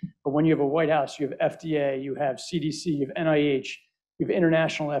voice. But when you have a White House, you have FDA, you have CDC, you have NIH, you have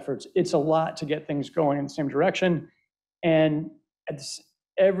international efforts, it's a lot to get things going in the same direction. And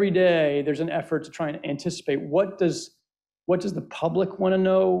every day there's an effort to try and anticipate what does the public want to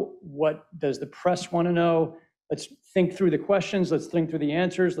know? What does the press want to know? Let's think through the questions. Let's think through the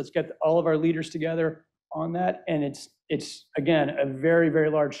answers. Let's get all of our leaders together on that. And it's again, a very, very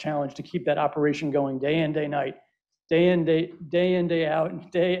large challenge to keep that operation going day in, day out, day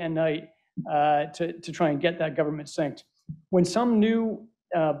out, day and night, to try and get that government synced. When some new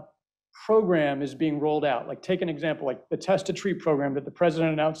program is being rolled out, like take an example, like the Test to Treat program that the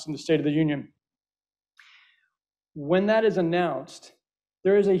president announced in the State of the Union. When that is announced,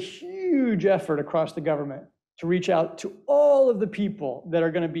 there is a huge effort across the government to reach out to all of the people that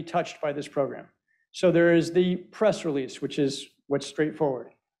are going to be touched by this program. So there is the press release, which is what's straightforward.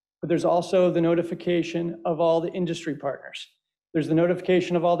 But there's also the notification of all the industry partners. There's the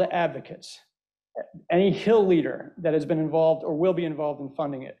notification of all the advocates, any Hill leader that has been involved or will be involved in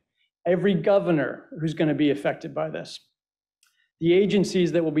funding it, every governor who's going to be affected by this, the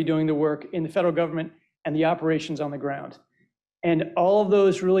agencies that will be doing the work in the federal government, and the operations on the ground. And all of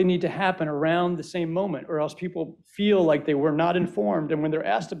those really need to happen around the same moment, or else people feel like they were not informed, and when they're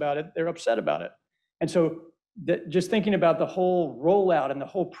asked about it, they're upset about it. And so just thinking about the whole rollout and the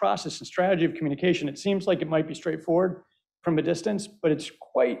whole process and strategy of communication, it seems like it might be straightforward from a distance, but it's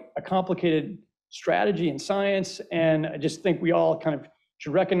quite a complicated strategy and science, and I just think we all kind of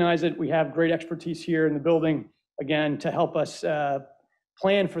should recognize it. We have great expertise here in the building, again, to help us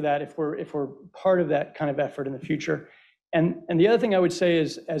plan for that if we're part of that kind of effort in the future. And the other thing I would say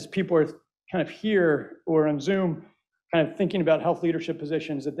is, as people are kind of here or on Zoom, kind of thinking about health leadership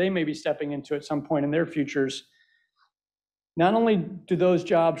positions that they may be stepping into at some point in their futures, not only do those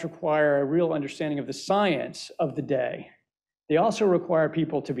jobs require a real understanding of the science of the day, they also require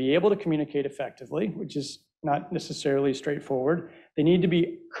people to be able to communicate effectively, which is not necessarily straightforward. They need to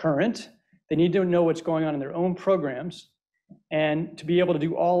be current. They need to know what's going on in their own programs, and to be able to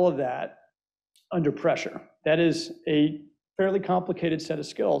do all of that under pressure. That is a fairly complicated set of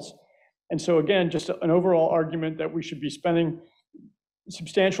skills. And so again, just an overall argument that we should be spending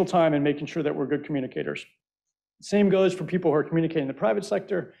substantial time in making sure that we're good communicators. Same goes for people who are communicating in the private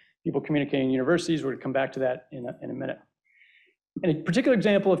sector, people communicating in universities. We're going to come back to that in a minute. And a particular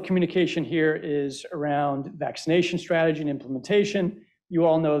example of communication here is around vaccination strategy and implementation. You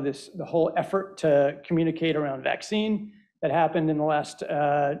all know this, the whole effort to communicate around vaccine that happened in the last,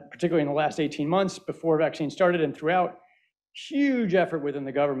 particularly in the last 18 months before vaccine started and throughout. Huge effort within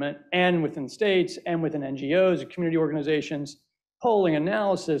the government and within states and within NGOs and community organizations, polling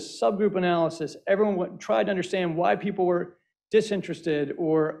analysis, subgroup analysis. Everyone tried to understand why people were disinterested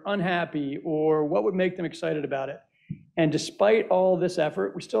or unhappy or what would make them excited about it. And despite all this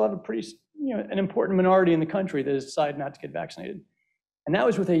effort, we still have a pretty, an important minority in the country that has decided not to get vaccinated. And that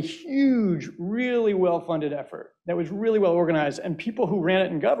was with a huge, really well-funded effort that was really well organized. And people who ran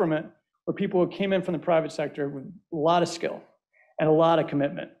it in government were people who came in from the private sector with a lot of skill and a lot of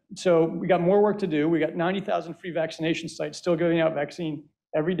commitment. So we got more work to do. We got 90,000 free vaccination sites still giving out vaccine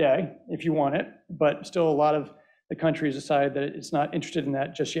every day if you want it, but still a lot of the country has decided that it's not interested in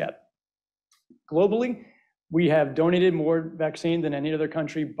that just yet. Globally, we have donated more vaccine than any other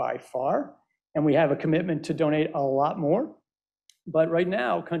country by far, and we have a commitment to donate a lot more. But right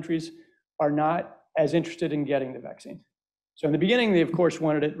now, countries are not as interested in getting the vaccine. So in the beginning, they of course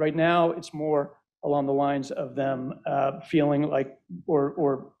wanted it. Right now, it's more along the lines of them feeling like,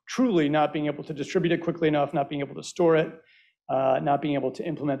 or truly not being able to distribute it quickly enough, not being able to store it, not being able to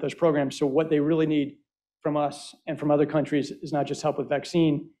implement those programs. So what they really need from us and from other countries is not just help with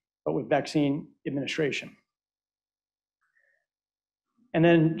vaccine, but with vaccine administration. And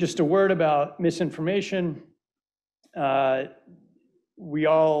then just a word about misinformation. We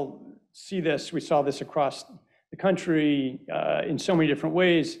all see this, we saw this across the country in so many different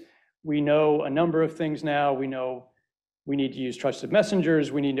ways. We know a number of things now. We know we need to use trusted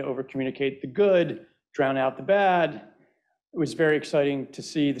messengers. We need to over-communicate the good, drown out the bad. It was very exciting to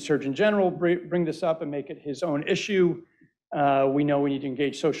see the Surgeon General bring this up and make it his own issue. We know we need to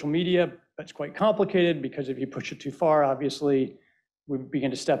engage social media. That's quite complicated because if you push it too far, obviously, we begin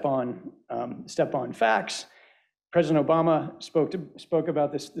to step on facts. President Obama spoke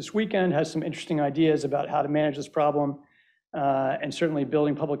about this weekend, has some interesting ideas about how to manage this problem, and certainly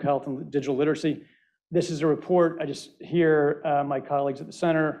building public health and digital literacy. This is a report I just hear my colleagues at the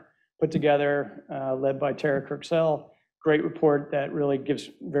center put together, led by Tara Kirksell. Great report that really gives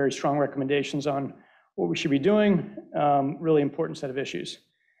very strong recommendations on what we should be doing, really important set of issues.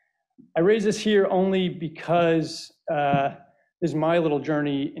 I raise this here only because this is my little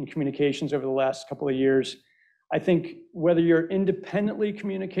journey in communications over the last couple of years. I think whether you're independently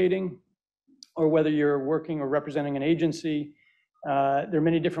communicating or whether you're working or representing an agency, there are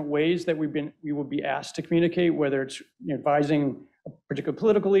many different ways that we will be asked to communicate, whether it's advising a particular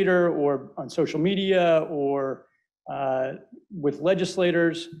political leader or on social media or with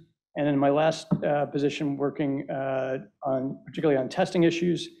legislators. And in my last position, working particularly on testing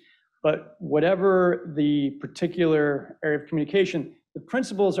issues. But whatever the particular area of communication, the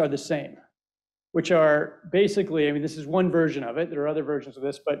principles are the same, which are basically, I mean, this is one version of it. There are other versions of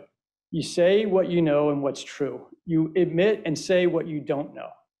this, but you say what you know and what's true. You admit and say what you don't know.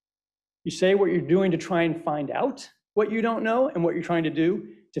 You say what you're doing to try and find out what you don't know and what you're trying to do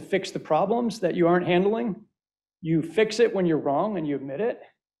to fix the problems that you aren't handling. You fix it when you're wrong and you admit it,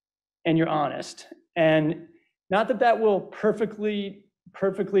 and you're honest. And not that that will perfectly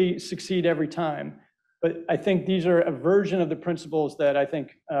succeed every time, but I think these are a version of the principles that I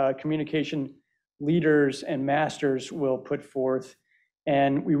think communication leaders and masters will put forth.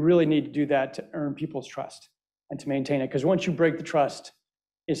 And we really need to do that to earn people's trust and to maintain it. Because once you break the trust,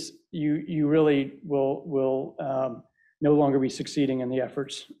 you really will no longer be succeeding in the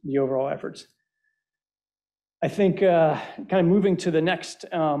efforts, the overall efforts. I think kind of moving to the next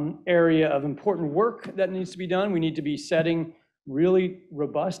area of important work that needs to be done, we need to be setting really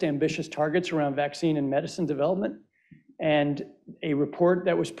robust, ambitious targets around vaccine and medicine development. And a report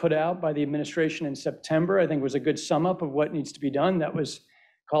that was put out by the administration in September, I think was a good sum up of what needs to be done. That was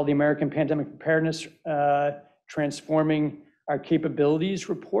called the American Pandemic Preparedness, Transforming our capabilities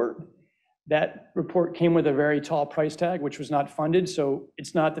report. That report came with a very tall price tag, which was not funded. So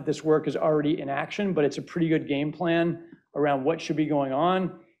it's not that this work is already in action, but it's a pretty good game plan around what should be going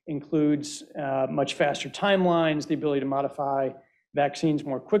on. Includes much faster timelines, the ability to modify vaccines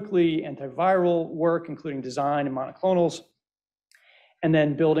more quickly, antiviral work, including design and monoclonals, and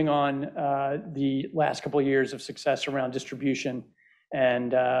then building on the last couple of years of success around distribution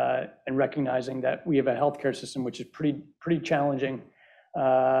and recognizing that we have a healthcare system which is pretty challenging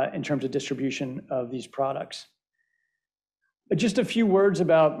in terms of distribution of these products. Just a few words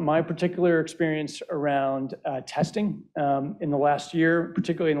about my particular experience around testing in the last year,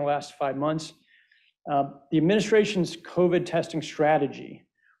 particularly in the last 5 months. The administration's COVID testing strategy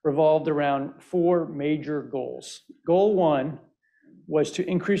revolved around 4 major goals. Goal 1 was to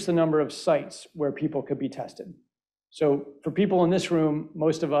increase the number of sites where people could be tested. So for people in this room,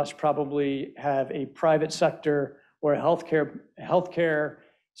 most of us probably have a private sector or a healthcare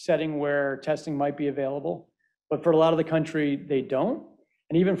setting where testing might be available. But for a lot of the country, they don't.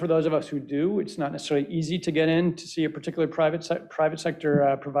 And even for those of us who do, it's not necessarily easy to get in to see a particular private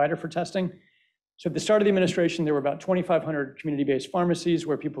sector provider for testing. So at the start of the administration, there were about 2,500 community-based pharmacies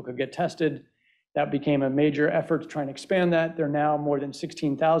where people could get tested. That became a major effort to try and expand that. There are now more than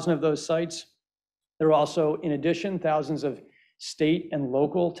 16,000 of those sites. There are also, in addition, thousands of state and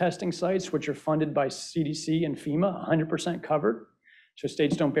local testing sites, which are funded by CDC and FEMA, 100% covered. So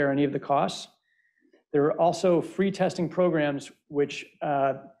states don't bear any of the costs. There are also free testing programs which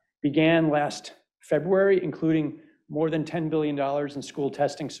began last February, including more than $10 billion in school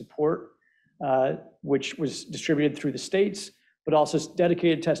testing support, which was distributed through the states, but also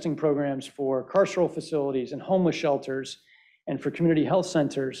dedicated testing programs for carceral facilities and homeless shelters and for community health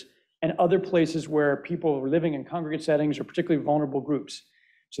centers and other places where people were living in congregate settings or particularly vulnerable groups.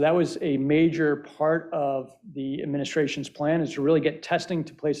 So that was a major part of the administration's plan, is to really get testing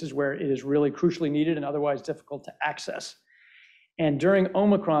to places where it is really crucially needed and otherwise difficult to access. And during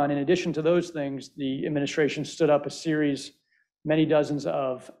Omicron, in addition to those things, the administration stood up a series, many dozens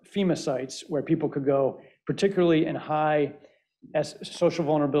of FEMA sites where people could go, particularly in high social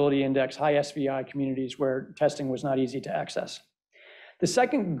vulnerability index, high SVI communities where testing was not easy to access. The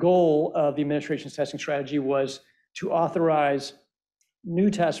second goal of the administration's testing strategy was to authorize new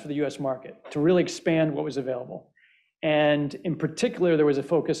tests for the US market, to really expand what was available. And in particular, there was a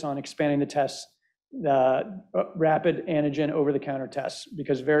focus on expanding the tests, the rapid antigen over-the-counter tests,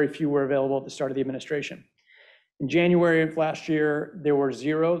 because very few were available at the start of the administration. In January of last year, there were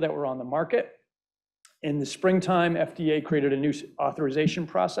 0 that were on the market. In the springtime, FDA created a new authorization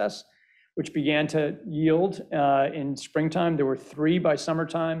process, which began to yield in springtime. There were 3 by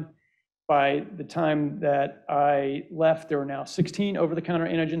summertime. By the time that I left, there were now 16 over-the-counter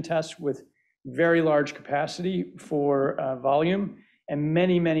antigen tests with very large capacity for volume, and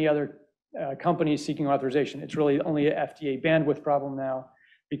many, many other companies seeking authorization. It's really only an FDA bandwidth problem now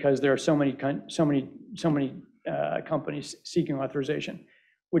because there are so many companies seeking authorization,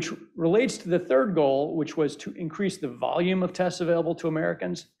 which relates to the third goal, which was to increase the volume of tests available to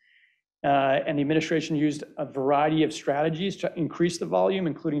Americans. And the administration used a variety of strategies to increase the volume,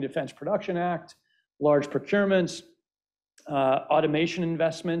 including Defense Production Act, large procurements, automation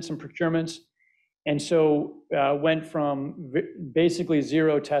investments and procurements. And so went from basically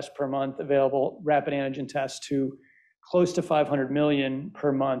 0 tests per month available, rapid antigen tests, to close to 500 million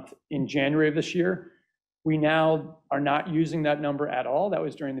per month in January of this year. We now are not using that number at all. That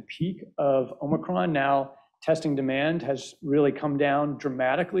was during the peak of Omicron. Now, testing demand has really come down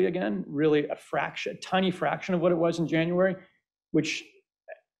dramatically again, really a tiny fraction of what it was in January, which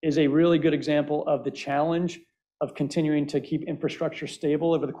is a really good example of the challenge of continuing to keep infrastructure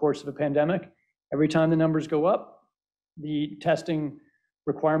stable over the course of a pandemic. Every time the numbers go up, the testing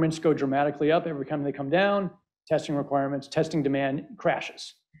requirements go dramatically up. Every time they come down, testing demand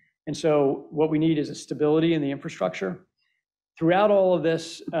crashes. And so what we need is a stability in the infrastructure. Throughout all of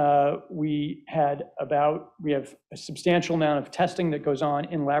this, we have a substantial amount of testing that goes on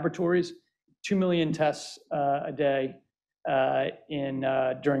in laboratories, 2 million tests a day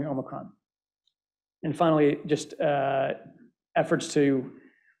during Omicron. And finally, just efforts to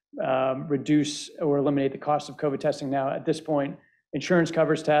reduce or eliminate the cost of COVID testing. Now, at this point, insurance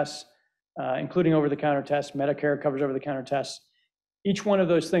covers tests, including over-the-counter tests. Medicare covers over-the-counter tests. Each one of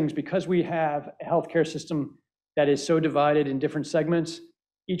those things, because we have a healthcare system that is so divided in different segments,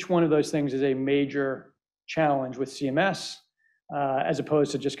 each one of those things is a major challenge with CMS, as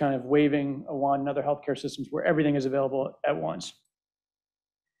opposed to just kind of waving a wand in other healthcare systems where everything is available at once.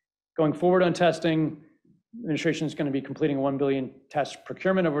 Going forward on testing, the administration is going to be completing a 1 billion test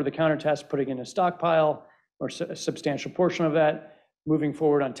procurement over the counter tests, putting in a stockpile. or a substantial portion of that, moving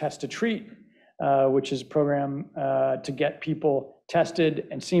forward on test to treat, which is a program to get people tested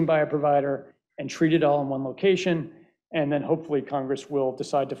and seen by a provider and treated all in one location. And then hopefully Congress will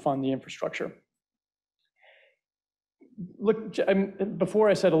decide to fund the infrastructure. Look, before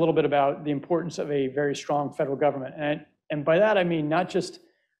I said a little bit about the importance of a very strong federal government, and by that I mean not just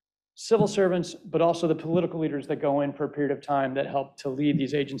civil servants, but also the political leaders that go in for a period of time that help to lead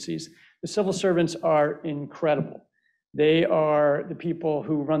these agencies. The civil servants are incredible. They are the people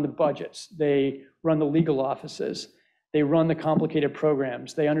who run the budgets. They run the legal offices. They run the complicated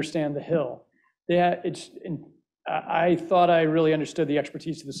programs. They understand the Hill. I thought I really understood the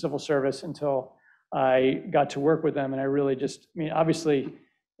expertise of the civil service until I got to work with them, and I really just, I mean, obviously,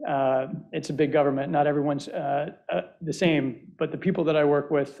 it's a big government. Not everyone's the same, but the people that I work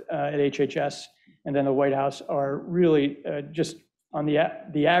with at HHS and then the White House are really just on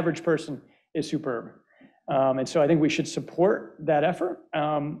the average person is superb. And so I think we should support that effort,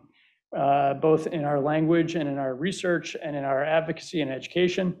 both in our language and in our research and in our advocacy and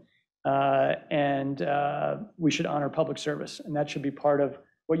education. And we should honor public service, and that should be part of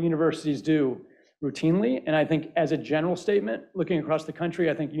what universities do routinely. And I think as a general statement, looking across the country,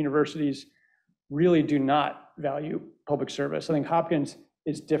 I think universities really do not value public service. I think Hopkins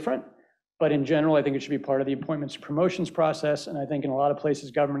is different, but in general, I think it should be part of the appointments and promotions process. And I think in a lot of places,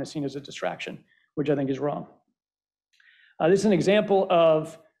 government is seen as a distraction, which I think is wrong. This is an example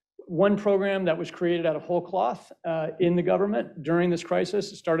of one program that was created out of whole cloth in the government during this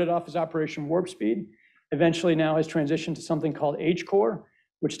crisis. It started off as Operation Warp Speed, eventually now has transitioned to something called HCORE,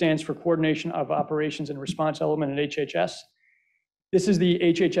 which stands for Coordination of Operations and Response Element at HHS. This is the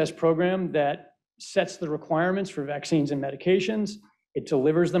HHS program that sets the requirements for vaccines and medications. It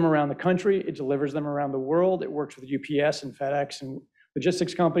delivers them around the country. It delivers them around the world. It works with UPS and FedEx and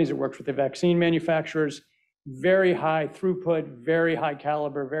logistics companies. It works with the vaccine manufacturers. Very high throughput, very high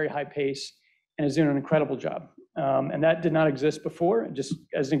caliber, very high pace, and is doing an incredible job. And that did not exist before. Just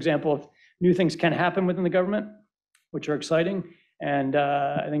as an example of new things can happen within the government, which are exciting. And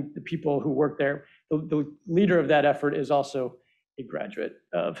I think the people who work there, the leader of that effort is also a graduate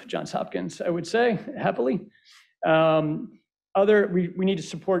of Johns Hopkins, I would say, happily. We need to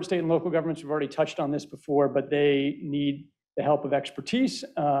support state and local governments. We've already touched on this before, but they need the help of expertise,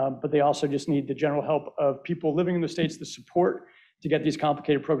 but they also just need the general help of people living in the states, the support to get these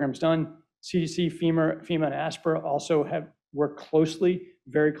complicated programs done. CDC, FEMA, and ASPR also have worked closely,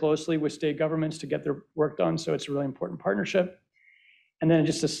 very closely with state governments to get their work done. So it's a really important partnership. And then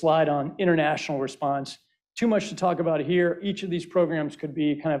just a slide on international response. Too much to talk about here. Each of these programs could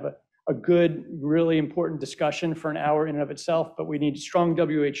be kind of a good, really important discussion for an hour in and of itself, but we need strong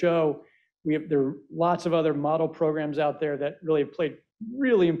WHO. There are lots of other model programs out there that really have played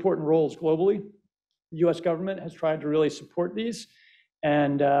really important roles globally. The US government has tried to really support these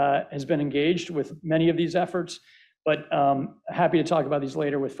and has been engaged with many of these efforts, but happy to talk about these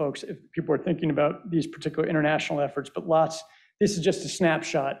later with folks if people are thinking about these particular international efforts, but this is just a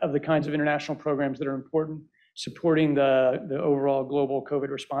snapshot of the kinds of international programs that are important, supporting the overall global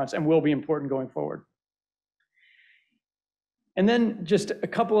COVID response and will be important going forward. And then just a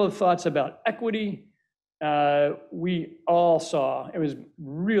couple of thoughts about equity. We all saw, it was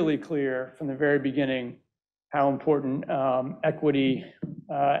really clear from the very beginning how important equity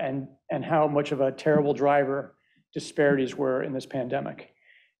and how much of a terrible driver disparities were in this pandemic.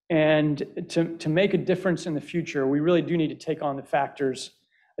 And to make a difference in the future, we really do need to take on the factors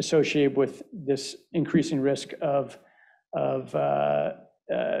associated with this increasing risk of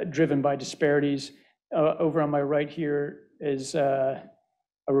driven by disparities. Over on my right here is a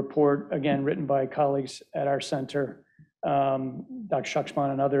report, again, written by colleagues at our center, Dr.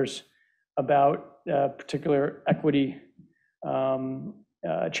 Schuxman and others, about particular equity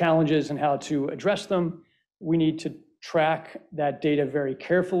challenges and how to address them. We need to track that data very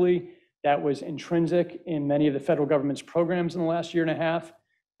carefully. That was intrinsic in many of the federal government's programs in the last year and a half.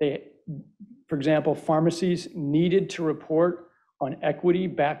 For example, pharmacies needed to report on equity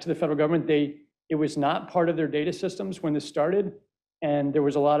back to the federal government. It was not part of their data systems when this started. And there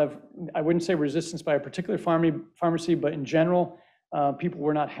was a lot of, I wouldn't say resistance by a particular pharmacy, but in general, people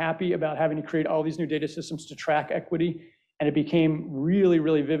were not happy about having to create all these new data systems to track equity. And it became really,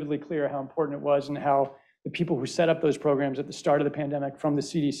 really vividly clear how important it was and how the people who set up those programs at the start of the pandemic from the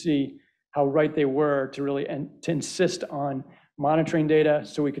CDC, how right they were to really to insist on monitoring data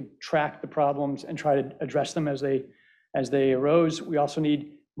so we could track the problems and try to address them as they arose. We also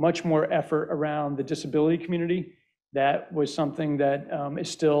need much more effort around the disability community. That was something that is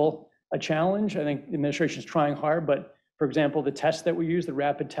still a challenge. I think the administration is trying hard, but for example, the tests that we use, the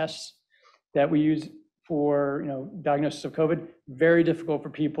rapid tests that we use for diagnosis of COVID, very difficult for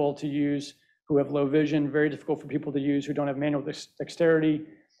people to use who have low vision, very difficult for people to use who don't have manual dexterity,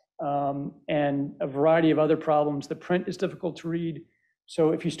 and a variety of other problems. The print is difficult to read.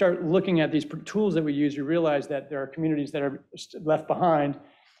 So if you start looking at these tools that we use, you realize that there are communities that are left behind,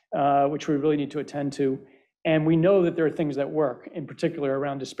 which we really need to attend to. And we know that there are things that work, in particular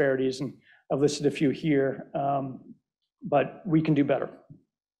around disparities, and I've listed a few here, but we can do better.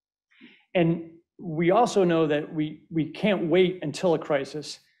 And we also know that we can't wait until a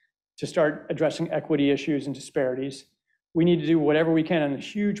crisis to start addressing equity issues and disparities. We need to do whatever we can, and a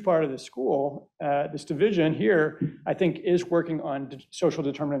huge part of the school, this division here, I think, is working on social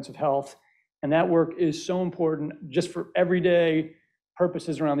determinants of health. And that work is so important just for everyday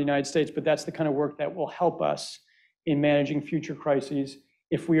purposes around the United States, but that's the kind of work that will help us in managing future crises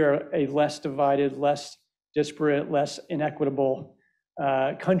if we are a less divided, less disparate, less inequitable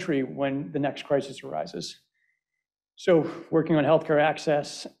country when the next crisis arises. So working on healthcare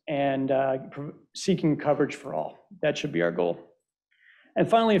access and seeking coverage for all, that should be our goal. And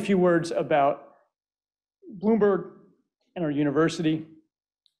finally, a few words about Bloomberg and our university.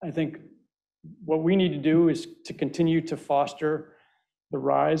 I think what we need to do is to continue to foster the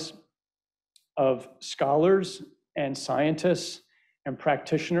rise of scholars and scientists and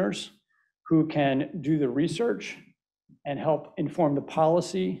practitioners who can do the research and help inform the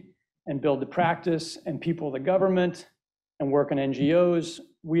policy and build the practice and people, the government, and work in NGOs.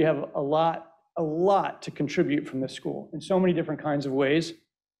 We have a lot to contribute from this school in so many different kinds of ways.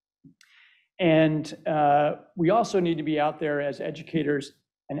 And we also need to be out there as educators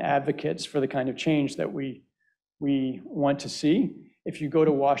and advocates for the kind of change that we want to see. If you go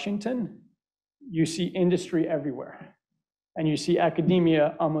to Washington, you see industry everywhere, and you see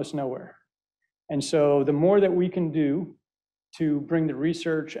academia almost nowhere. And so the more that we can do to bring the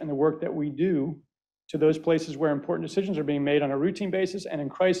research and the work that we do to those places where important decisions are being made on a routine basis and in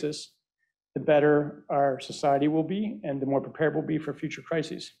crisis, the better our society will be and the more prepared we'll be for future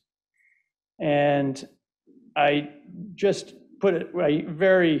crises. And I just put a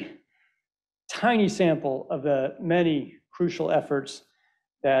very tiny sample of the many crucial efforts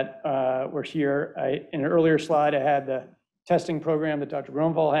that were here. In an earlier slide, I had the testing program that Dr.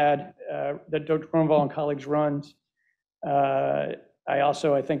 Gronvall had, that Dr. Gronvall and colleagues run.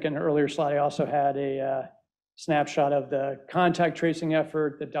 I think in an earlier slide, I also had a snapshot of the contact tracing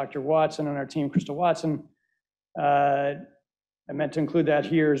effort that Dr. Watson and our team, Crystal Watson, I meant to include that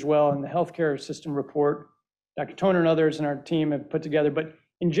here as well in the healthcare system report. Dr. Toner and others in our team have put together, but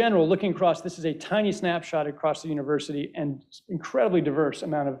in general, looking across, this is a tiny snapshot across the university and incredibly diverse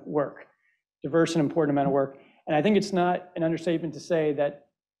amount of work, diverse and important amount of work. And I think it's not an understatement to say that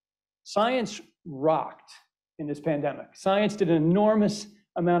science rocked in this pandemic. Science did an enormous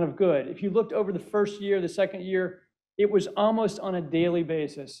amount of good. If you looked over the first year, the second year, it was almost on a daily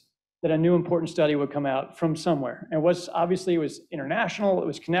basis that a new important study would come out from somewhere. And it was international, it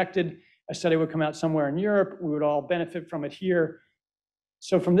was connected. A study would come out somewhere in Europe, we would all benefit from it here.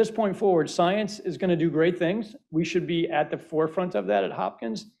 So from this point forward, science is going to do great things. We should be at the forefront of that at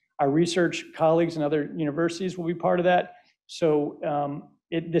Hopkins. Our research colleagues and other universities will be part of that. So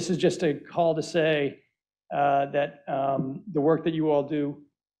this is just a call to say that the work that you all do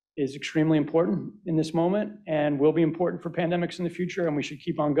is extremely important in this moment and will be important for pandemics in the future, and we should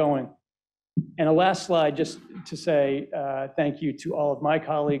keep on going. And a last slide just to say thank you to all of my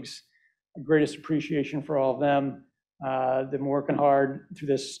colleagues, greatest appreciation for all of them. They've been working hard through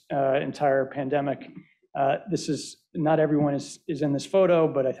this entire pandemic. Not everyone is in this photo,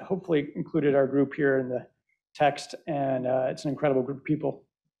 but I hopefully included our group here in the text, and it's an incredible group of people,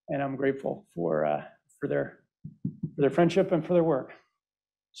 and I'm grateful for their friendship and for their work.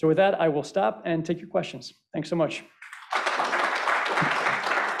 So with that, I will stop and take your questions. Thanks so much.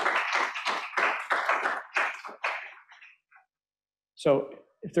 So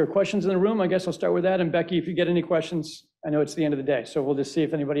if there are questions in the room, I guess I'll start with that. And Becky, if you get any questions, I know it's the end of the day, so we'll just see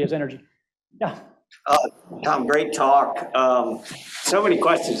if anybody has energy. Yeah. Tom, great talk. So many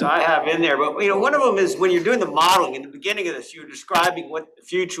questions I have in there, but one of them is when you're doing the modeling in the beginning of this, you were describing what the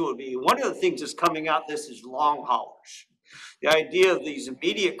future would be. One of the things that's coming out this is long haulers. The idea of these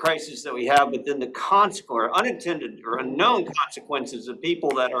immediate crises that we have, but then the consequent, unintended or unknown consequences of people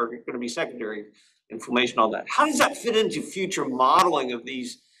that are going to be secondary inflammation, all that. How does that fit into future modeling of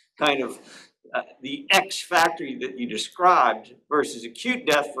these kind of the X factor that you described versus acute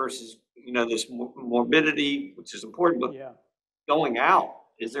death versus this morbidity, which is important, but going out?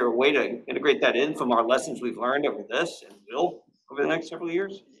 Is there a way to integrate that in from our lessons we've learned over this and will over the next several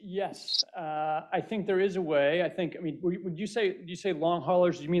years? Yes, I think there is a way. I mean, would you say long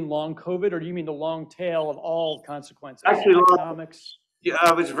haulers, do you mean long COVID, or do you mean the long tail of all consequences? Actually, Economics? yeah,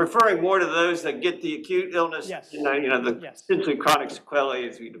 I was referring more to those that get the acute illness, Yes. the Yes. essentially chronic sequelae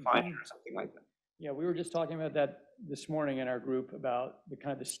as we define it, or something like that. Yeah, we were just talking about that this morning in our group about the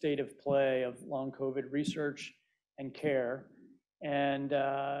kind of the state of play of long COVID research and care. And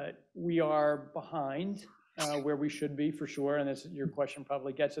we are behind where we should be for sure. And this, your question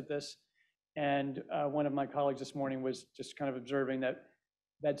probably gets at this. And one of my colleagues this morning was just kind of observing that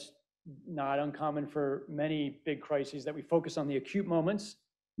that's not uncommon for many big crises, that we focus on the acute moments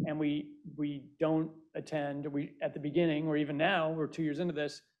and we don't attend, at the beginning, or even now, we're 2 years into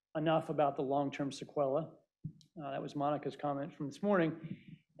this, enough about the long-term sequela. That was Monica's comment from this morning.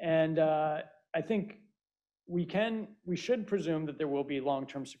 And I think we should presume that there will be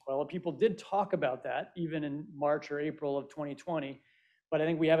long-term sequela. People did talk about that even in March or April of 2020, but I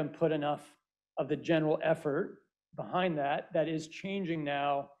think we haven't put enough of the general effort behind that. That is changing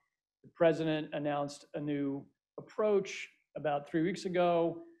now. The president announced a new approach about 3 weeks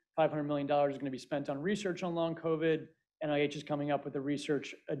ago. $500 million is going to be spent on research on long COVID. NIH is coming up with a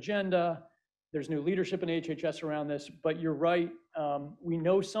research agenda. There's new leadership in HHS around this, but you're right. We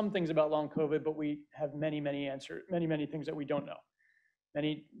know some things about long COVID, but we have many things that we don't know.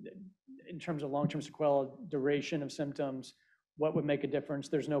 Many, in terms of long-term sequela, duration of symptoms, what would make a difference.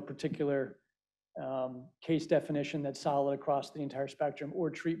 There's no particular case definition that's solid across the entire spectrum or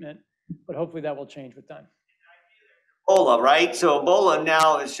treatment, but hopefully that will change with time. Ebola, right? So Ebola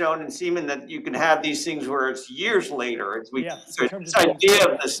now is shown in semen that you can have these things where it's years later. So this idea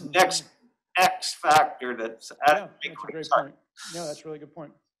of this next X factor that's that's a great point. No, that's a really good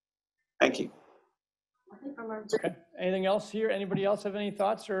point. Thank you. Okay. Anything else here? Anybody else have any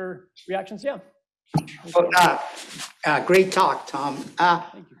thoughts or reactions? Yeah. Great talk, Tom.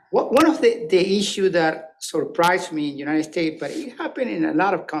 Thank you. One of the issue that surprised me in the United States, but it happened in a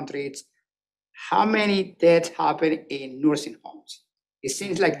lot of countries, how many deaths happen in nursing homes. It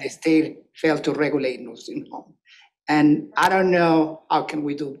seems like the state failed to regulate nursing homes. And I don't know how can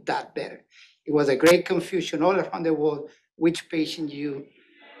we do that better. It was a great confusion all around the world, which patient you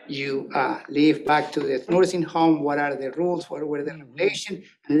leave back to the nursing home, what are the rules, what were the regulations,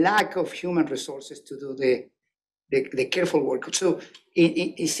 and lack of human resources to do the careful work. So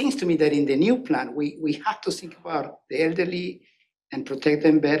it seems to me that in the new plan, we have to think about the elderly and protect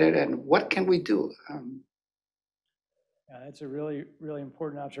them better, and what can we do? Yeah, that's a really, really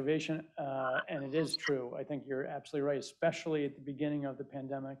important observation, and it is true. I think you're absolutely right, especially at the beginning of the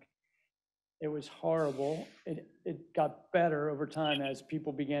pandemic. It was horrible. It got better over time as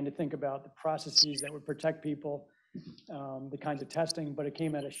people began to think about the processes that would protect people, the kinds of testing, but it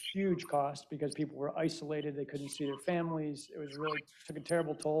came at a huge cost because people were isolated, they couldn't see their families. It was really, took a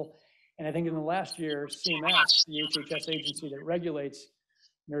terrible toll. And I think in the last year, CMS, the HHS agency that regulates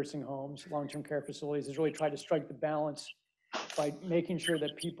nursing homes, long-term care facilities, has really tried to strike the balance by making sure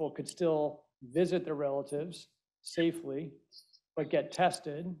that people could still visit their relatives safely, but get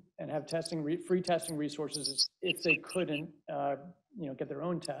tested and have free testing resources if they couldn't, get their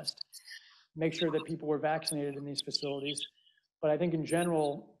own test. Make sure that people were vaccinated in these facilities. But I think in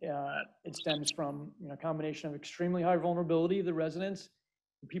general, it stems from a combination of extremely high vulnerability of the residents.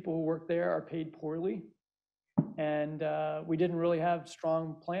 The people who work there are paid poorly, and we didn't really have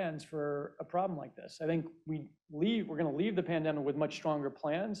strong plans for a problem like this. I think we're going to leave the pandemic with much stronger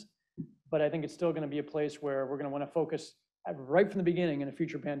plans, but I think it's still going to be a place where we're going to want to focus right from the beginning in a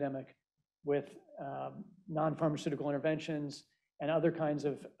future pandemic with non-pharmaceutical interventions and other kinds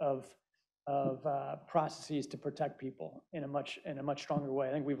of processes to protect people in a much stronger way.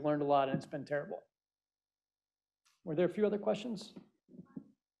 I think we've learned a lot, and it's been terrible. Were there a few other questions?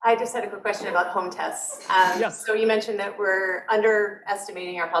 I just had a quick question about home tests. So you mentioned that we're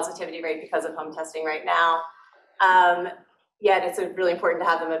underestimating our positivity rate because of home testing right now. Yet it's really important to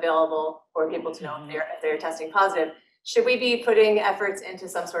have them available for people to know if they're testing positive. Should we be putting efforts into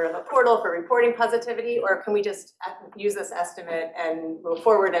some sort of a portal for reporting positivity, or can we just use this estimate and move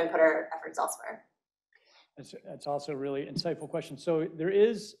forward and put our efforts elsewhere? That's also a really insightful question. So there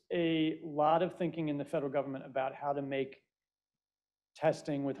is a lot of thinking in the federal government about how to make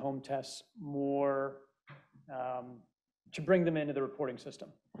testing with home tests more, to bring them into the reporting system.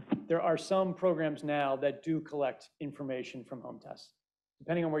 There are some programs now that do collect information from home tests,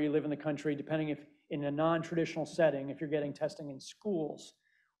 depending on where you live in the country, depending if in a non-traditional setting, if you're getting testing in schools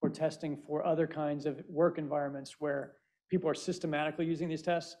or testing for other kinds of work environments where people are systematically using these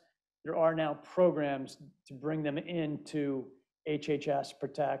tests, there are now programs to bring them into HHS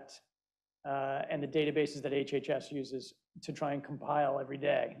Protect and the databases that HHS uses to try and compile every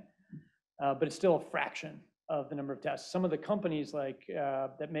day. But it's still a fraction of the number of tests. Some of the companies like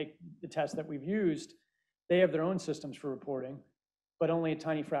that make the tests that we've used, they have their own systems for reporting, but only a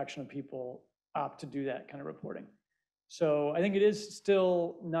tiny fraction of people opt to do that kind of reporting. So I think it is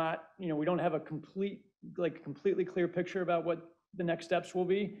still not, we don't have a completely clear picture about what the next steps will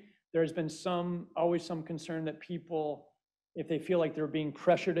be. There's been always some concern that people, if they feel like they're being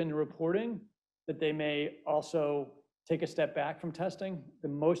pressured into reporting, that they may also take a step back from testing. The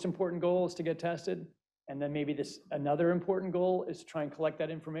most important goal is to get tested. And then maybe another important goal is to try and collect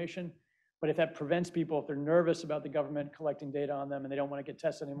that information. But if that prevents people, if they're nervous about the government collecting data on them and they don't want to get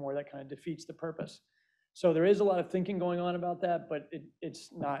tested anymore, that kind of defeats the purpose. So there is a lot of thinking going on about that, but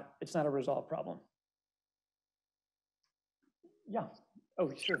it's not a resolved problem. Yeah. Oh,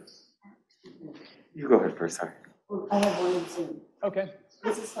 sure. You go ahead first, sorry. Well, I have one too. Okay.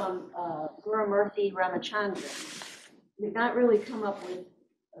 This is from Gurumurthy Ramachandran. We've not really come up with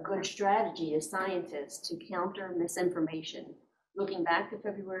a good strategy as scientists to counter misinformation. Looking back to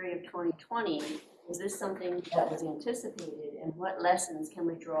February of 2020, was this something that was anticipated, and what lessons can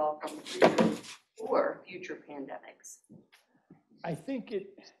we draw from the future or future pandemics? I think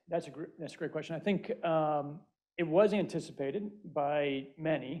that's a great question. I think it was anticipated by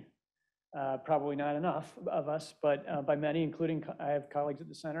many, probably not enough of us, but by many, including I have colleagues at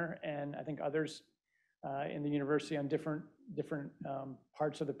the center and I think others in the university on different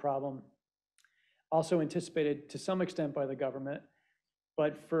parts of the problem. Also anticipated to some extent by the government,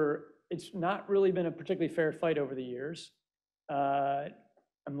 but it's not really been a particularly fair fight over the years.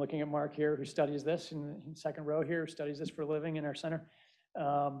 I'm looking at Mark here, who studies this in the second row here, who studies this for a living in our center.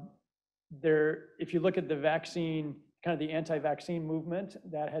 If you look at the vaccine, kind of the anti-vaccine movement,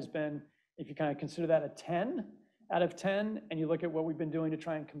 that has been, if you kind of consider that a 10 out of 10, and you look at what we've been doing to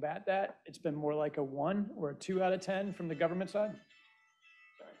try and combat that, it's been more like a 1 or a 2 out of 10 from the government side.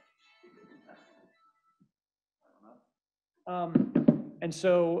 And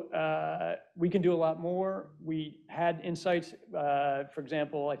so we can do a lot more. We had insights, for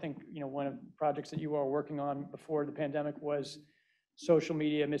example, I think one of the projects that you are working on before the pandemic was social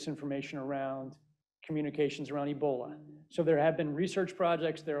media misinformation around communications around Ebola. So there have been research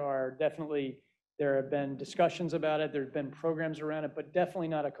projects, there have been discussions about it, there have been programs around it, but definitely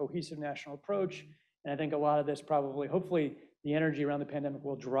not a cohesive national approach. And I think a lot of this probably, hopefully, the energy around the pandemic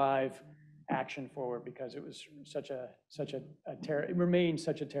will drive action forward, because it was it remains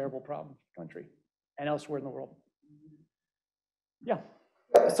such a terrible problem for the country and elsewhere in the world. Yeah.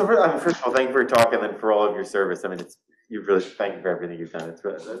 So first of all, thank you for talking, and then for all of your service. I mean, thank you for everything you've done.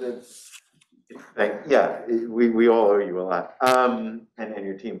 We all owe you a lot, and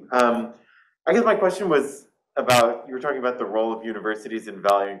your team. I guess my question was about, you were talking about the role of universities in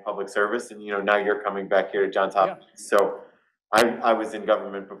valuing public service, and now you're coming back here to Johns Hopkins. Yeah. So I was in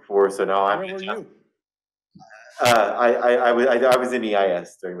government before, so now I'm. Where were you? I was in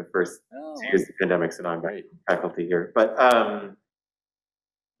EIS during the first 2 years of the pandemic, so now I'm back faculty here. But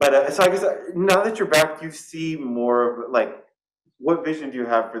so I guess now that you're back, you see more of what vision do you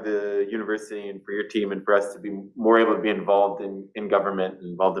have for the university and for your team and for us to be more able to be involved in government,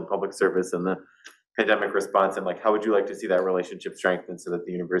 involved in public service and the pandemic response, and how would you like to see that relationship strengthened so that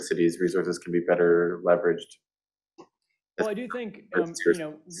the university's resources can be better leveraged? Well, I do think,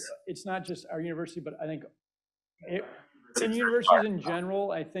 it's not just our university, but I think in universities in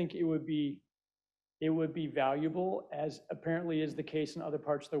general, I think it would be valuable, as apparently is the case in other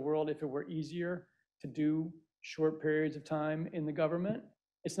parts of the world, if it were easier to do short periods of time in the government.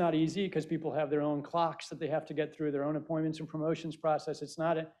 It's not easy because people have their own clocks that they have to get through, their own appointments and promotions process.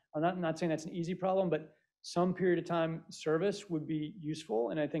 I'm not saying that's an easy problem, but some period of time service would be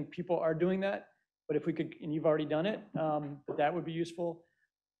useful. And I think people are doing that. But if we could, and you've already done it, but that would be useful.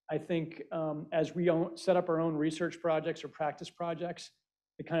 I think as we set up our own research projects or practice projects,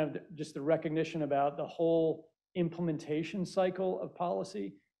 the kind of just the recognition about the whole implementation cycle of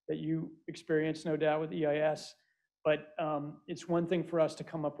policy that you experience, no doubt, with EIS. But it's one thing for us to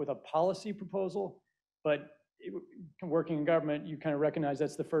come up with a policy proposal, but working in government, you kind of recognize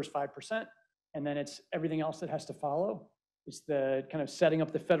that's the first 5%, and then it's everything else that has to follow. It's the kind of setting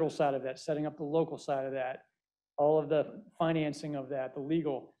up the federal side of that, setting up the local side of that, all of the financing of that, the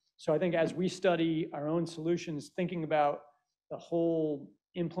legal. So I think as we study our own solutions, thinking about the whole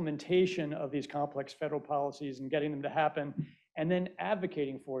implementation of these complex federal policies and getting them to happen, and then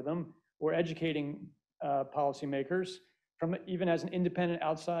advocating for them or educating policymakers from even as an independent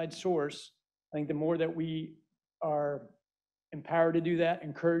outside source, I think the more that we are empowered to do that,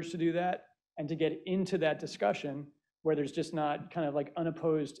 encouraged to do that, and to get into that discussion where there's just not kind of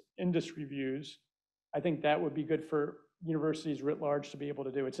unopposed industry views, I think that would be good for universities writ large to be able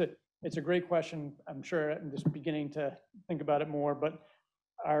to do. It's a great question. I'm sure I'm just beginning to think about it more, but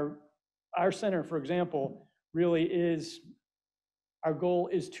our center, for example, really is, our goal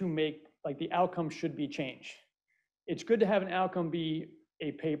is to make, like, the outcome should be change. It's good to have an outcome be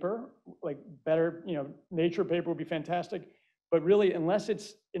a paper, like better, Nature paper would be fantastic, but really unless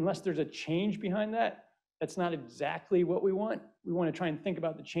there's a change behind that, that's not exactly what we want. We want to try and think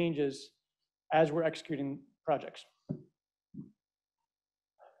about the changes as we're executing projects.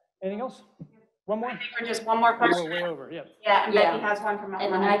 Anything else? One more? Or just one more question? We're way over, yeah. Yeah, and Yeah. Becky has one from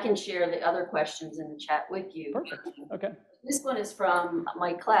And then I online. can share the other questions in the chat with you. Perfect, okay. This one is from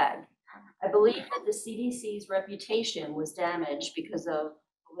Mike Clegg. I believe that the CDC's reputation was damaged because of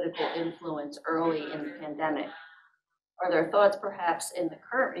political influence early in the pandemic. Are there thoughts perhaps in the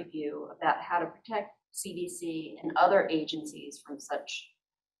current review about how to protect CDC and other agencies from such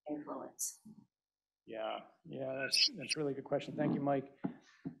influence? Yeah, that's a really good question. Thank you, Mike.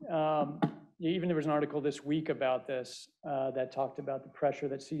 Even there was an article this week about this that talked about the pressure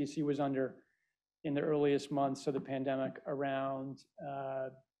that CDC was under in the earliest months of the pandemic around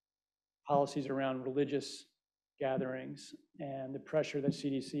policies around religious gatherings, and the pressure that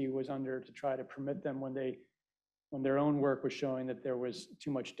CDC was under to try to permit them when their own work was showing that there was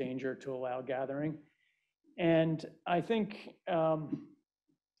too much danger to allow gathering. And I think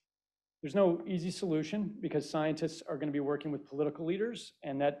there's no easy solution, because scientists are going to be working with political leaders,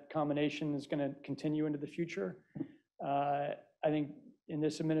 and that combination is going to continue into the future. I think in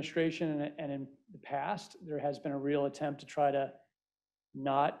this administration and in the past, there has been a real attempt to try to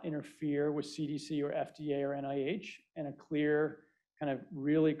not interfere with CDC or FDA or NIH, and a clear, kind of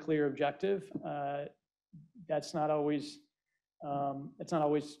really clear objective. That's not always,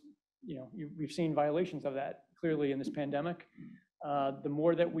 we've seen violations of that clearly in this pandemic. The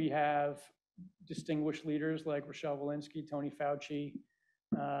more that we have distinguished leaders like Rochelle Walensky, Tony Fauci,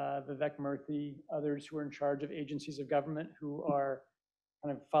 Vivek Murthy, others who are in charge of agencies of government who are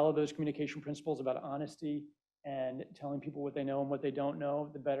kind of follow those communication principles about honesty and telling people what they know and what they don't know,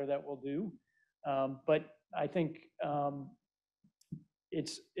 the better that we'll do. But I think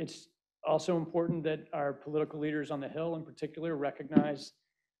it's also important that our political leaders on the Hill in particular recognize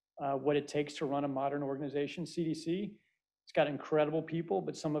what it takes to run a modern organization. CDC, it's got incredible people,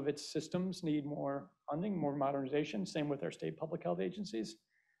 but some of its systems need more funding, more modernization, same with our state public health agencies.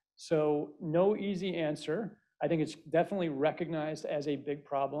 So no easy answer. I think it's definitely recognized as a big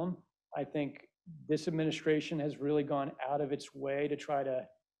problem. I think this administration has really gone out of its way to try to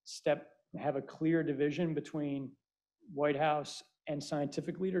have a clear division between White House and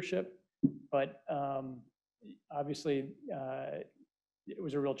scientific leadership. But obviously, it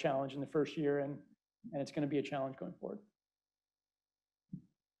was a real challenge in the first year, and it's going to be a challenge going forward.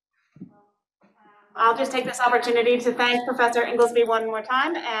 I'll just take this opportunity to thank Professor Inglesby one more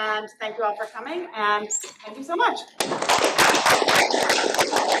time, and thank you all for coming, and thank you so much.